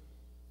Lord,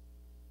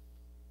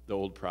 the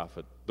old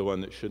prophet, the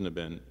one that shouldn't have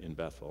been in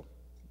Bethel.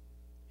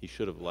 He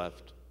should have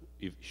left.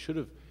 He should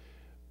have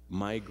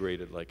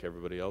migrated like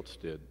everybody else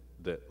did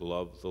that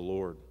loved the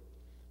Lord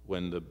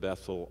when the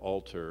Bethel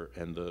altar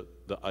and the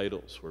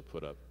idols were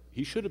put up.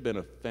 He should have been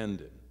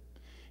offended.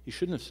 He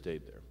shouldn't have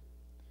stayed there.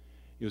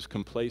 He was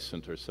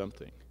complacent or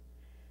something.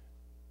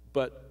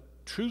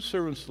 But true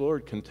servants of the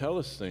Lord can tell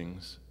us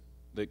things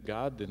that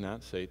God did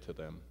not say to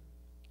them.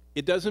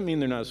 It doesn't mean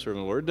they're not a servant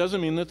of the Lord. It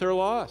doesn't mean that they're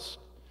lost.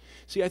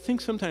 See, I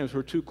think sometimes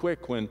we're too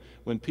quick when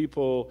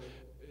people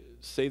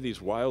say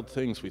these wild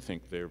things, we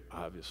think they're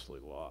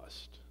obviously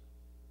lost.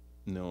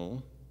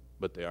 No,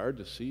 but they are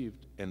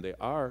deceived, and they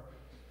are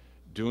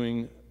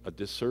doing a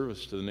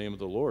disservice to the name of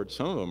the Lord.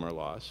 Some of them are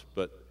lost,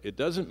 but it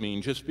doesn't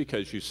mean just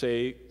because you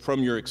say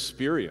from your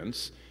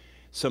experience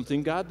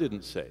something God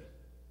didn't say.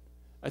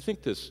 I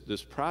think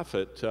this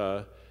prophet,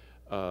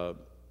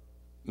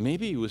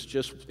 maybe he was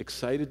just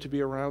excited to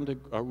be around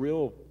a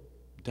real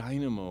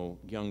dynamo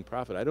young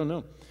prophet. I don't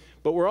know.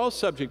 But we're all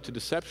subject to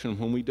deception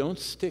when we don't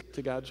stick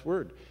to God's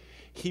word.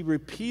 He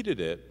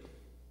repeated it,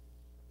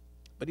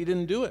 but he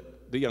didn't do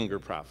it, the younger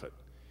prophet.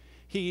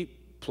 He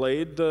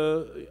played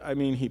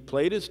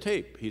his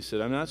tape. He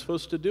said, I'm not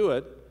supposed to do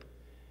it.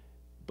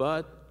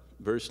 But,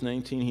 verse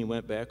 19, he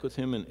went back with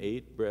him and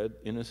ate bread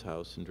in his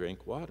house and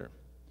drank water.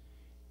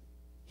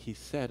 He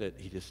said it,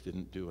 he just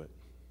didn't do it.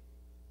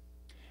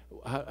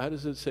 How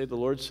does it say? The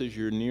Lord says,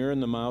 you're near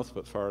in the mouth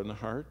but far in the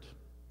heart.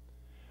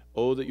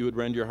 Oh, that you would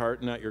rend your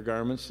heart, not your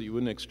garments, that you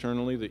wouldn't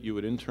externally, that you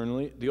would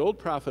internally. The old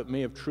prophet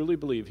may have truly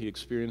believed he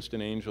experienced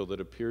an angel that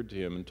appeared to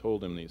him and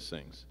told him these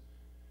things.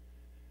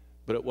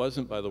 But it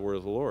wasn't by the word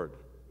of the Lord.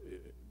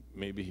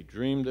 Maybe he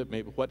dreamed it,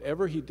 maybe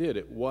whatever he did,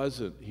 it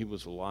wasn't, he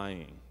was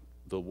lying.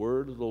 The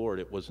word of the Lord,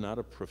 it was not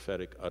a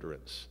prophetic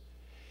utterance.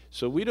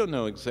 So we don't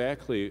know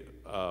exactly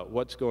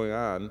what's going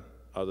on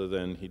other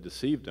than he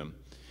deceived him.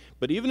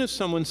 But even if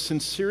someone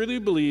sincerely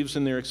believes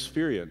in their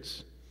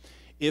experience,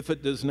 if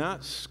it does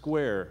not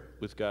square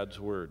with God's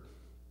word,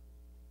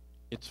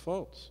 it's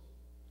false.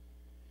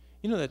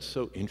 You know, that's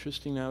so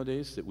interesting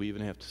nowadays that we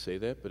even have to say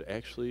that, but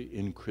actually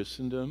in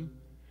Christendom,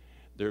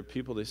 there are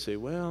people, they say,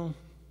 well,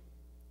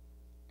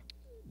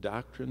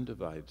 doctrine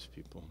divides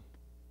people.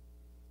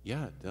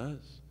 Yeah, it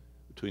does.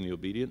 Between the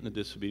obedient and the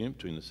disobedient,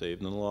 between the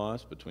saved and the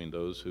lost, between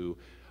those who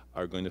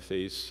are going to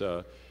face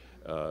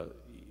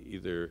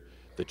either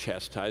the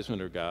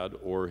chastisement of God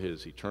or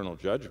his eternal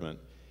judgment,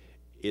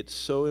 it's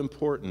so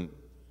important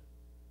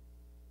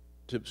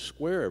to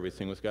square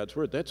everything with God's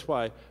word. That's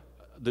why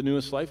the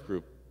Newest Life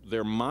Group,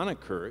 their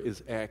moniker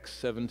is Acts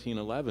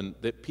 17:11,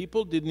 that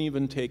people didn't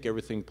even take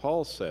everything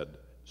Paul said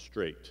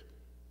straight.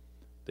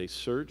 They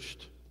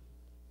searched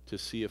to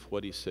see if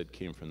what he said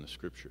came from the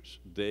Scriptures.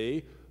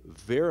 They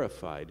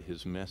verified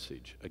his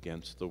message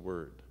against the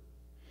Word.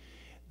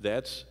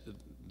 That's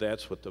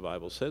what the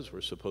Bible says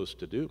we're supposed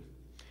to do.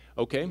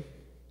 Okay,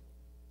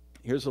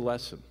 here's a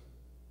lesson.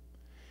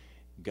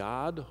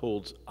 God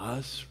holds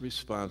us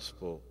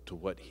responsible to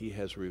what he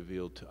has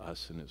revealed to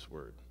us in his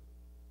Word.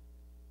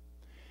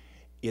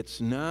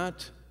 It's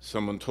not,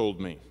 someone told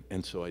me,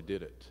 and so I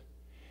did it.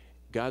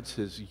 God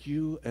says,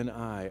 you and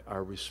I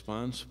are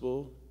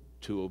responsible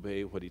to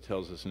obey what he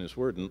tells us in his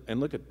word. And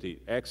look at the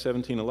Acts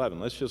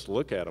 17:11. Let's just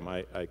look at them.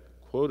 I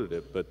quoted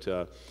it, but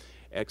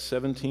Acts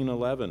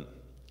 17:11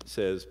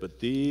 says, but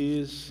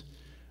these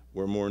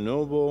were more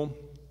noble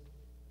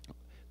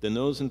than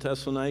those in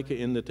Thessalonica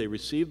in that they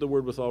received the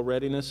word with all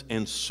readiness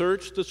and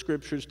searched the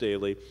Scriptures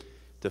daily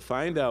to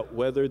find out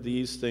whether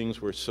these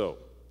things were so.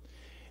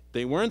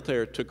 They weren't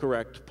there to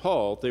correct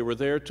Paul. They were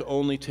there to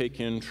only take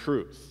in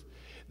truth.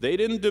 They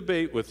didn't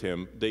debate with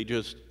him. They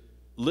just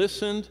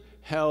listened,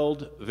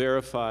 held,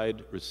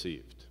 verified,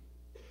 received.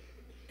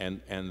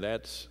 And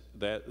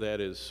that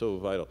is so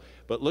vital.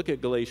 But look at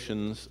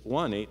Galatians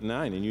 1:8 and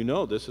 9. And you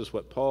know this is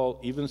what Paul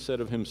even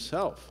said of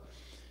himself.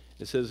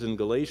 It says in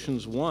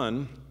Galatians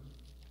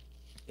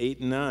 1:8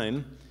 and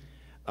 9,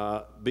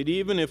 but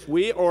even if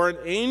we or an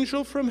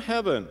angel from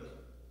heaven,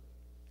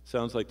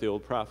 sounds like the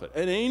old prophet,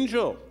 an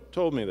angel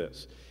told me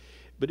this.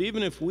 But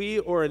even if we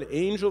or an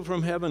angel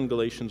from heaven,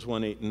 Galatians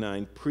 1:8 and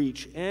 9,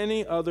 preach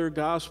any other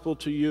gospel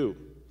to you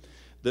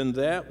than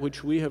that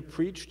which we have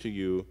preached to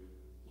you,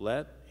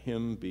 let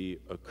him be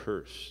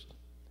accursed.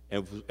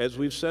 And as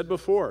we've said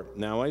before,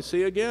 now I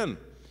say again,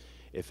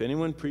 if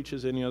anyone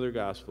preaches any other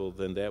gospel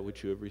than that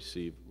which you have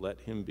received, let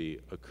him be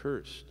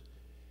accursed.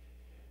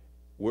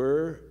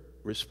 We're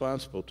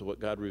responsible to what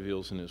God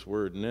reveals in his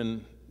word. And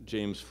then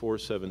James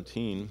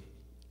 4:17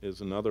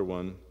 is another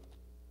one.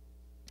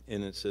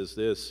 And it says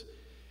this,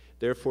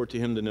 therefore to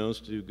him that knows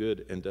to do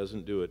good and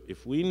doesn't do it.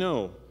 If we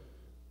know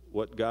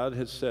what God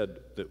has said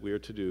that we are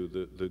to do,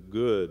 the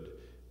good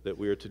that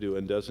we are to do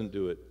and doesn't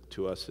do it,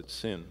 to us it's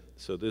sin.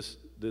 So this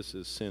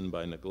is sin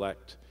by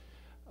neglect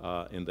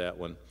in that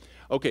one.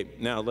 Okay,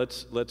 now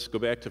let's go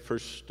back to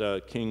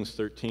 1 Kings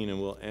 13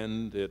 and we'll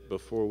end it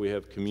before we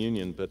have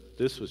communion. But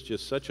this was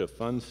just such a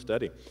fun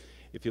study.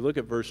 If you look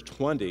at verse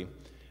 20,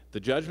 the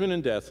judgment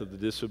and death of the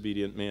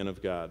disobedient man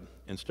of God.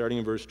 And starting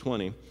in verse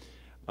 20,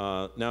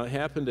 now it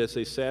happened as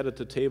they sat at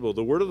the table,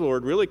 the word of the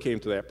Lord really came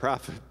to that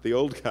prophet, the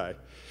old guy,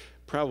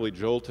 probably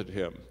jolted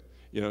him.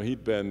 You know,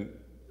 he'd been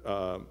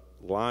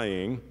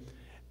lying,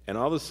 and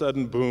all of a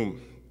sudden,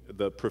 boom,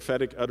 the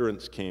prophetic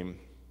utterance came,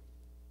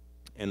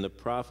 and the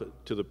prophet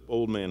to the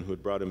old man who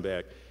had brought him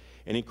back.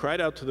 And he cried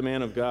out to the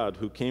man of God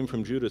who came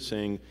from Judah,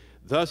 saying,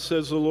 thus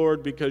says the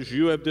Lord, because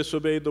you have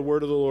disobeyed the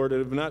word of the Lord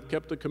and have not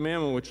kept the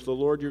commandment which the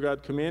Lord your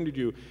God commanded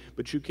you,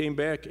 but you came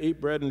back,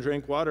 ate bread, and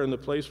drank water in the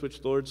place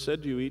which the Lord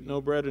said to you, eat no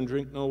bread and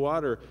drink no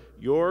water.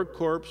 Your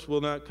corpse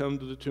will not come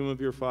to the tomb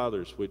of your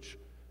fathers, which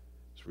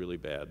is really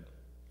bad.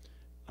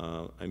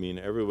 I mean,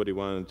 everybody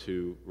wanted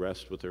to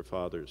rest with their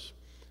fathers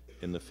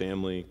in the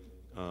family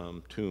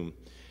tomb.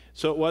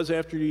 So it was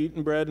after you had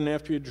eaten bread and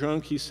after you had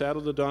drunk, he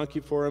saddled the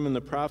donkey for him and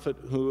the prophet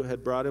who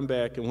had brought him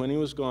back. And when he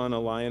was gone, a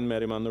lion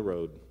met him on the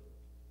road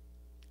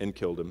and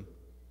killed him.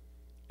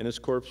 And his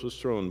corpse was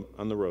thrown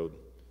on the road.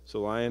 So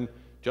the lion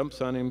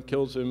jumps on him,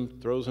 kills him,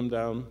 throws him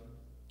down.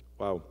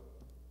 Wow.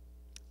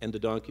 And the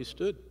donkey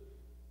stood.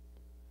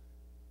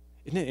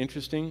 Isn't it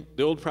interesting?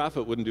 The old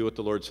prophet wouldn't do what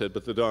the Lord said,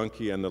 but the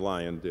donkey and the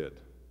lion did.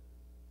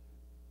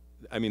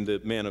 I mean,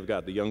 the man of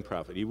God, the young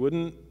prophet, he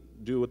wouldn't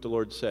do what the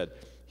Lord said.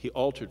 He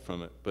altered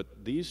from it. But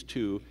these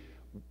two,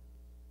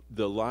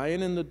 the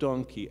lion and the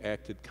donkey,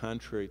 acted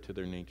contrary to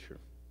their nature.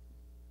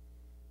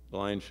 The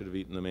lion should have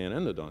eaten the man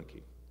and the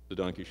donkey. The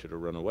donkey should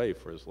have run away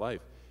for his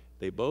life.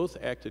 They both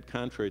acted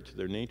contrary to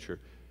their nature,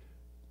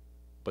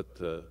 but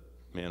the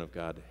man of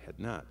God had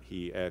not.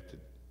 He acted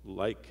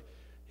like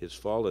his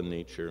fallen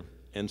nature.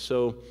 And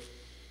so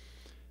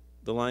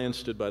the lion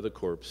stood by the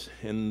corpse,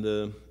 and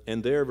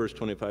there, verse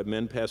 25,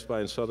 men passed by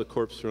and saw the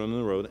corpse thrown on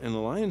the road, and the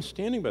lion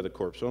standing by the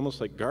corpse, almost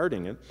like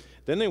guarding it.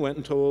 Then they went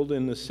and told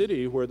in the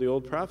city where the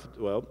old prophet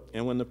dwelt,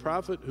 and when the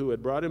prophet who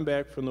had brought him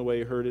back from the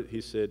way heard it,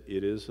 he said,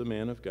 it is the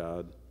man of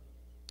God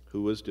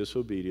who was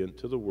disobedient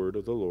to the word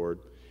of the Lord.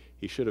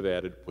 He should have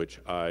added, which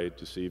I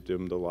deceived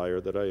him, the liar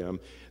that I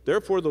am.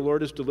 Therefore the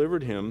Lord has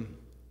delivered him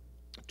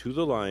to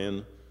the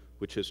lion,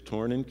 which has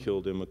torn and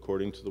killed him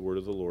according to the word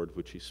of the Lord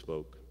which he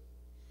spoke.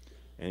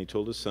 And he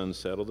told his son,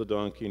 saddle the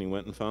donkey, and he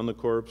went and found the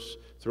corpse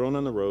thrown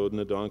on the road, and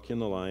the donkey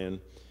and the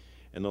lion.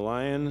 And the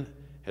lion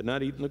had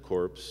not eaten the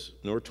corpse,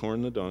 nor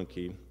torn the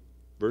donkey.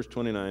 Verse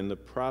 29, the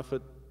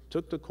prophet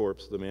took the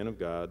corpse of the man of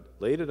God,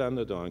 laid it on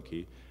the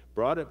donkey,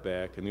 brought it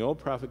back, and the old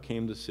prophet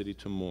came to the city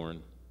to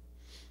mourn.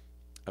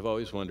 I've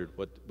always wondered,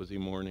 what was he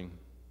mourning?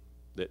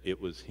 That it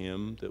was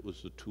him that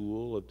was the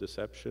tool of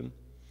deception?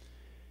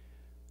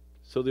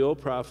 So the old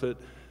prophet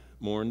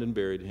mourned and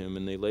buried him,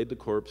 and they laid the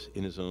corpse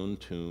in his own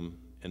tomb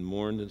and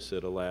mourned and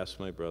said, "Alas,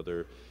 my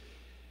brother."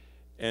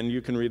 And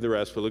you can read the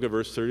rest, but look at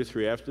verse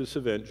 33. After this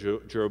event,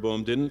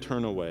 Jeroboam didn't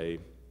turn away.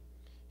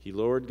 He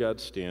lowered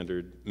God's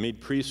standard, made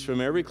priests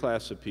from every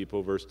class of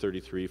people, verse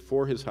 33,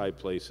 for his high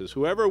places.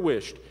 Whoever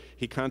wished,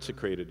 he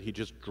consecrated. He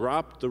just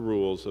dropped the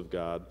rules of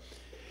God,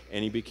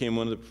 and they became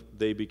one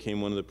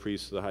of the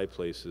priests of the high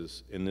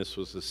places. And this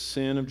was the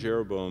sin of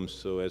Jeroboam,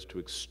 so as to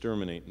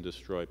exterminate and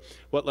destroy.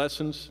 What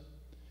lessons?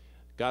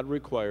 God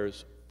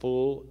requires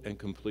full and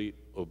complete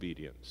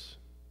obedience.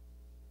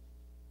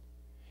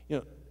 You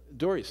know,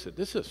 Dory said,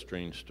 this is a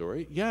strange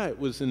story. Yeah, it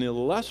was an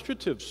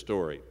illustrative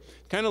story.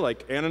 Kind of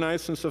like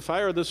Ananias and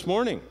Sapphira this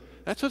morning.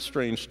 That's a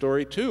strange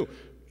story too.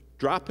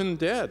 Dropping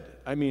dead.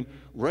 I mean,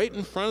 right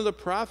in front of the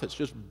prophets,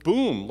 just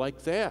boom,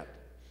 like that.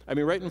 I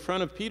mean, right in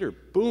front of Peter,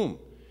 boom.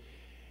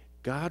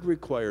 God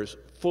requires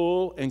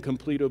full and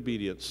complete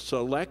obedience.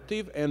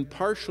 Selective and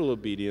partial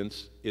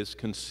obedience is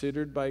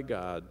considered by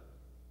God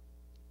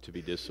to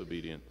be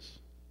disobedience.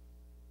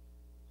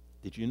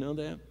 Did you know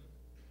that?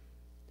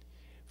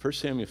 1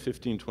 Samuel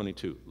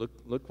 15:22.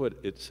 Look what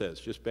it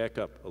says. Just back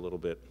up a little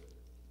bit.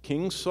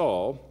 King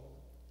Saul,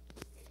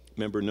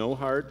 remember, no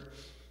heart,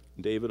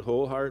 David,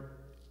 whole heart.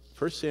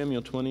 1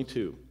 Samuel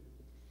 22.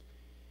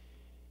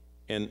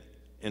 And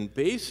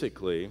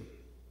basically,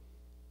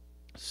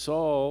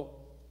 Saul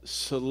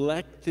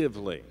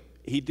selectively,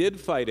 he did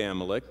fight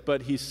Amalek,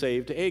 but he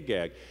saved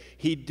Agag.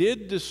 He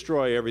did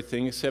destroy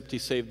everything except he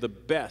saved the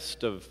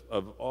best of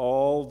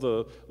all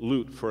the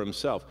loot for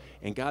himself.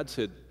 And God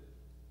said,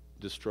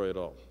 destroy it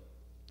all.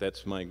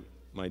 That's my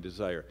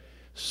desire.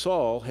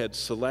 Saul had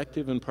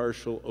selective and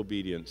partial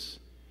obedience,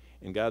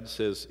 and God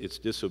says it's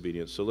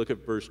disobedience. So look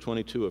at verse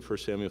 22 of 1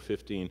 Samuel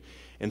 15.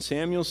 And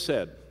Samuel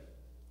said,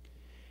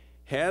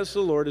 has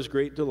the Lord his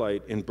great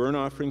delight in burnt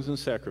offerings and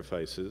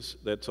sacrifices,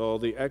 that's all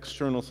the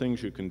external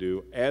things you can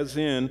do, as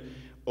in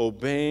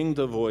obeying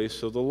the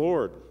voice of the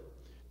Lord,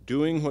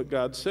 doing what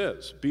God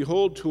says.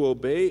 Behold, to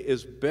obey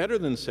is better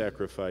than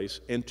sacrifice,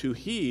 and to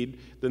heed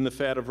than the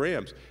fat of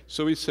rams.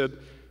 So he said,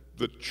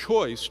 the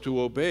choice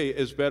to obey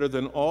is better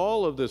than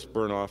all of this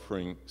burnt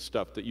offering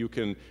stuff that you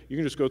can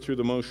just go through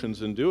the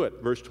motions and do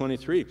it. Verse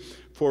 23,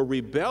 for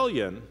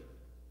rebellion,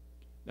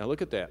 now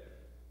look at that.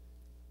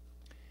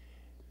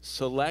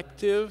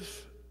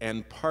 Selective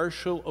and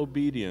partial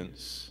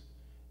obedience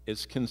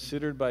is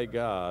considered by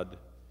God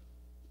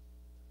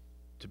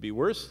to be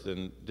worse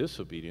than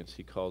disobedience.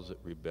 He calls it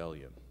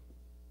rebellion.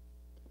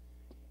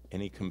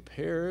 And he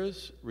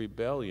compares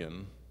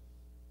rebellion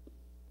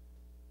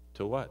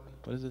to what?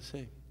 What does it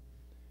say?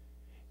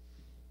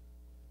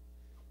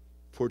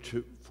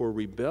 For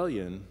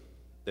rebellion,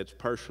 that's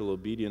partial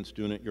obedience,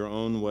 doing it your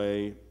own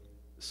way,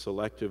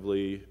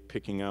 selectively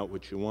picking out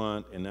what you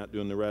want and not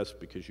doing the rest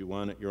because you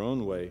want it your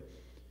own way,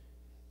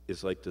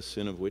 is like the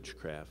sin of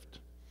witchcraft.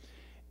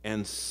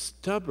 And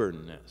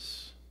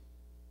stubbornness,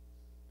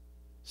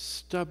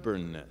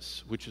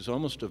 which is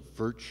almost a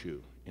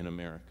virtue in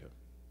America.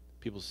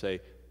 People say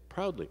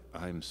proudly,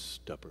 I'm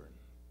stubborn.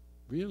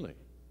 Really?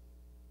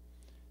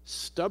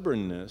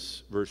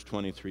 Stubbornness, verse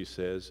 23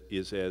 says,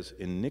 is as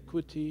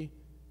iniquity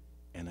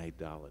and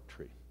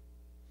idolatry.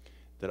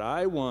 That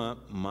I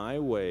want my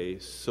way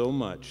so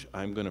much,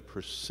 I'm going to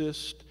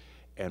persist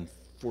and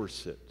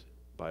force it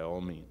by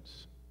all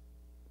means.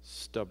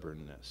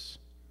 Stubbornness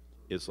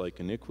is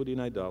like iniquity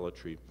and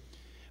idolatry.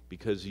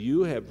 Because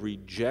you have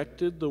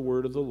rejected the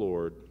word of the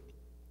Lord,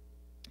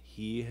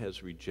 he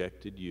has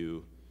rejected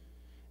you.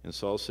 And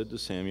Saul said to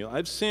Samuel,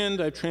 I've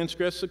sinned, I've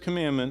transgressed the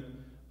commandment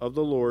of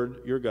the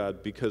Lord your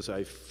God because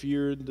I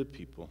feared the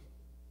people.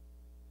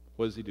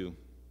 What does he do?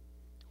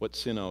 What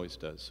sin always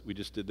does. We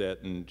just did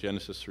that in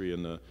Genesis 3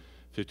 in the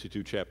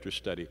 52 chapter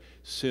study.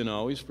 Sin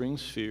always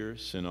brings fear.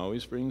 Sin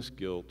always brings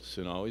guilt.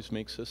 Sin always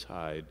makes us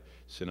hide.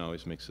 Sin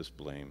always makes us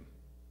blame.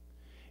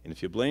 And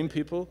if you blame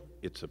people,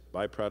 it's a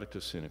byproduct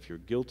of sin. If you're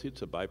guilty,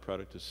 it's a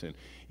byproduct of sin.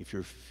 If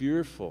you're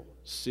fearful,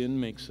 sin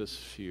makes us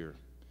fear.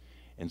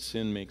 And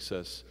sin makes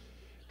us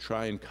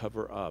try and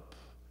cover up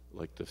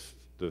like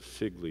the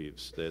fig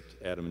leaves that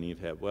Adam and Eve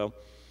had. Well,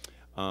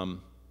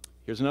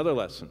 here's another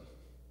lesson.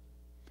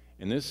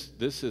 And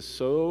this is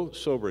so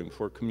sobering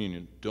for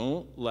communion.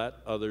 Don't let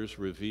others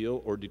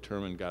reveal or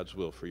determine God's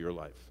will for your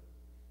life.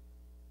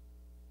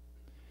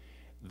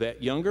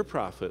 That younger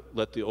prophet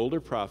let the older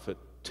prophet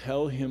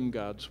tell him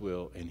God's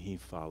will, and he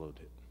followed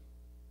it,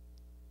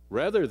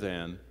 rather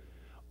than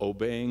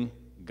obeying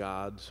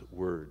God's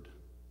word.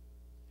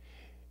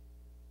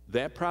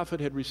 That prophet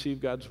had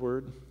received God's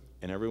word,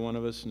 and every one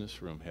of us in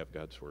this room have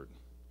God's word.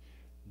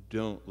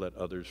 Don't let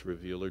others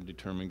reveal or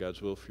determine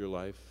God's will for your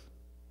life.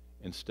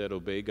 Instead,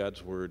 obey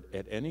God's word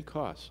at any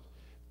cost,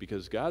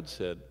 because God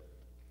said,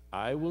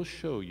 I will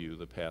show you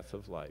the path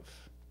of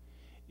life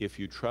if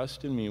you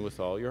trust in me with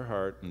all your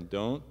heart and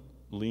don't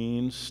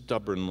lean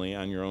stubbornly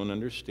on your own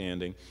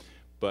understanding,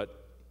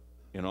 but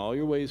in all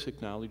your ways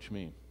acknowledge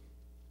me,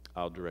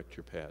 I'll direct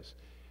your paths.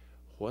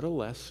 What a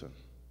lesson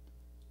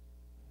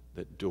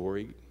that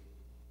Dory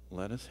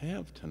let us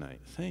have tonight.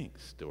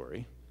 Thanks,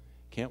 Dory.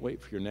 Can't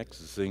wait for your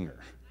next zinger.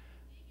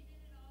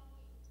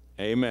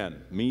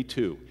 Amen. Me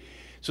too.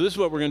 So this is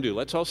what we're going to do.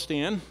 Let's all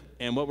stand.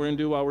 And what we're going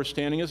to do while we're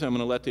standing is I'm going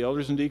to let the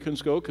elders and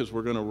deacons go because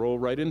we're going to roll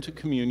right into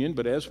communion.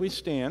 But as we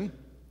stand,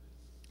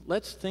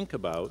 let's think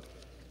about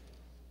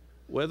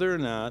whether or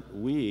not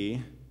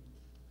we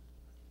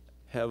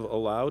have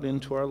allowed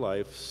into our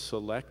life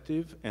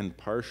selective and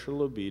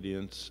partial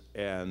obedience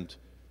and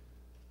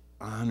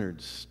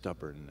honored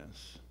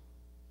stubbornness.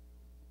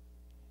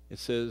 It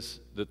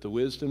says that the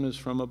wisdom is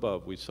from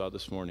above, we saw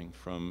this morning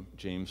from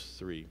James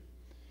 3.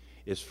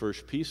 Is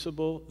first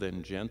peaceable,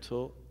 then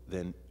gentle,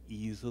 then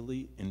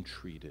easily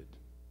entreated.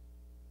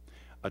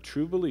 A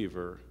true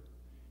believer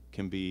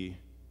can be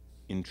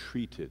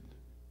entreated.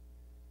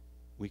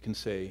 We can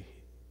say,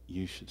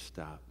 you should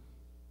stop.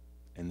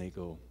 And they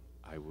go,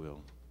 I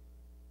will.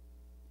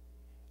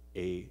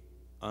 A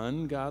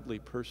ungodly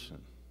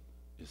person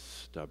is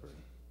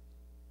stubborn.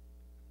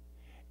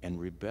 And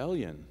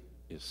rebellion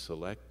is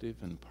selective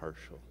and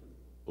partial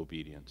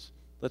obedience.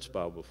 Let's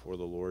bow before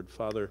the Lord.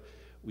 Father,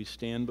 we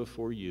stand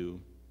before you,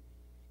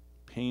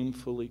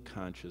 painfully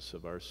conscious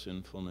of our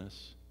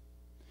sinfulness.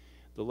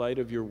 The light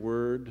of your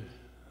word,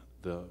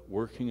 the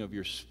working of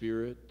your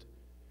Spirit,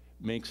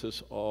 makes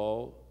us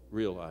all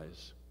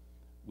realize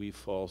we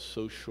fall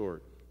so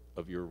short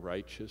of your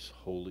righteous,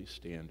 holy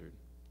standard.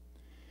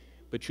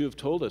 But you have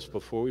told us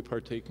before we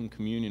partake in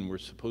communion, we're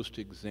supposed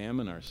to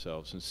examine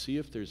ourselves and see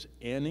if there's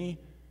any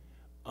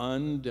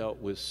undealt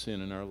with sin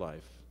in our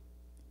life.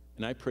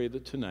 And I pray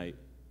that tonight,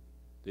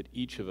 that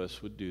each of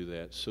us would do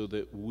that so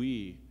that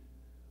we,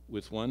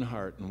 with one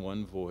heart and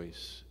one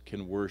voice,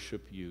 can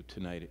worship you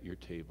tonight at your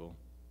table.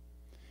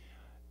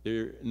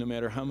 No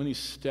matter how many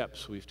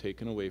steps we've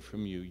taken away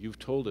from you, you've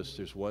told us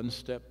there's one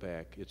step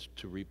back. It's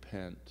to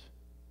repent,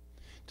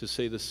 to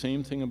say the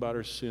same thing about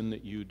our sin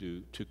that you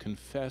do, to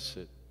confess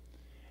it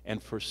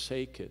and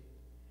forsake it,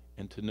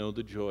 and to know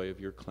the joy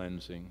of your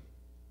cleansing.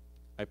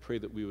 I pray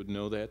that we would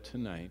know that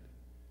tonight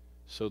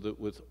so that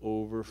with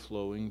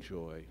overflowing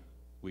joy,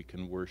 we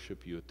can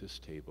worship you at this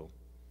table.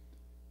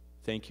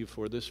 Thank you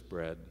for this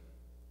bread,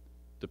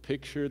 the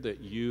picture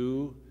that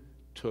you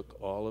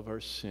took all of our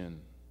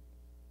sin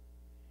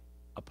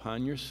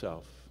upon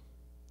yourself.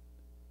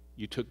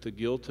 You took the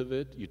guilt of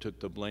it, you took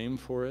the blame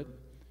for it,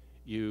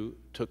 you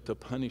took the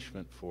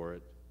punishment for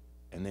it,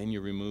 and then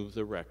you removed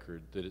the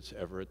record that it's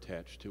ever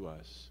attached to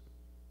us.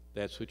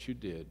 That's what you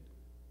did,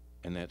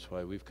 and that's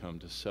why we've come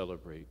to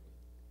celebrate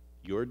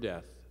your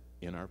death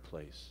in our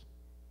place.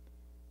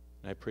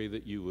 And I pray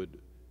that you would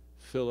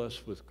fill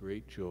us with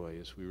great joy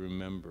as we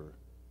remember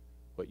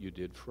what you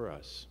did for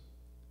us.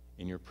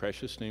 In your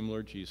precious name,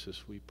 Lord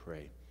Jesus, we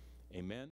pray. Amen.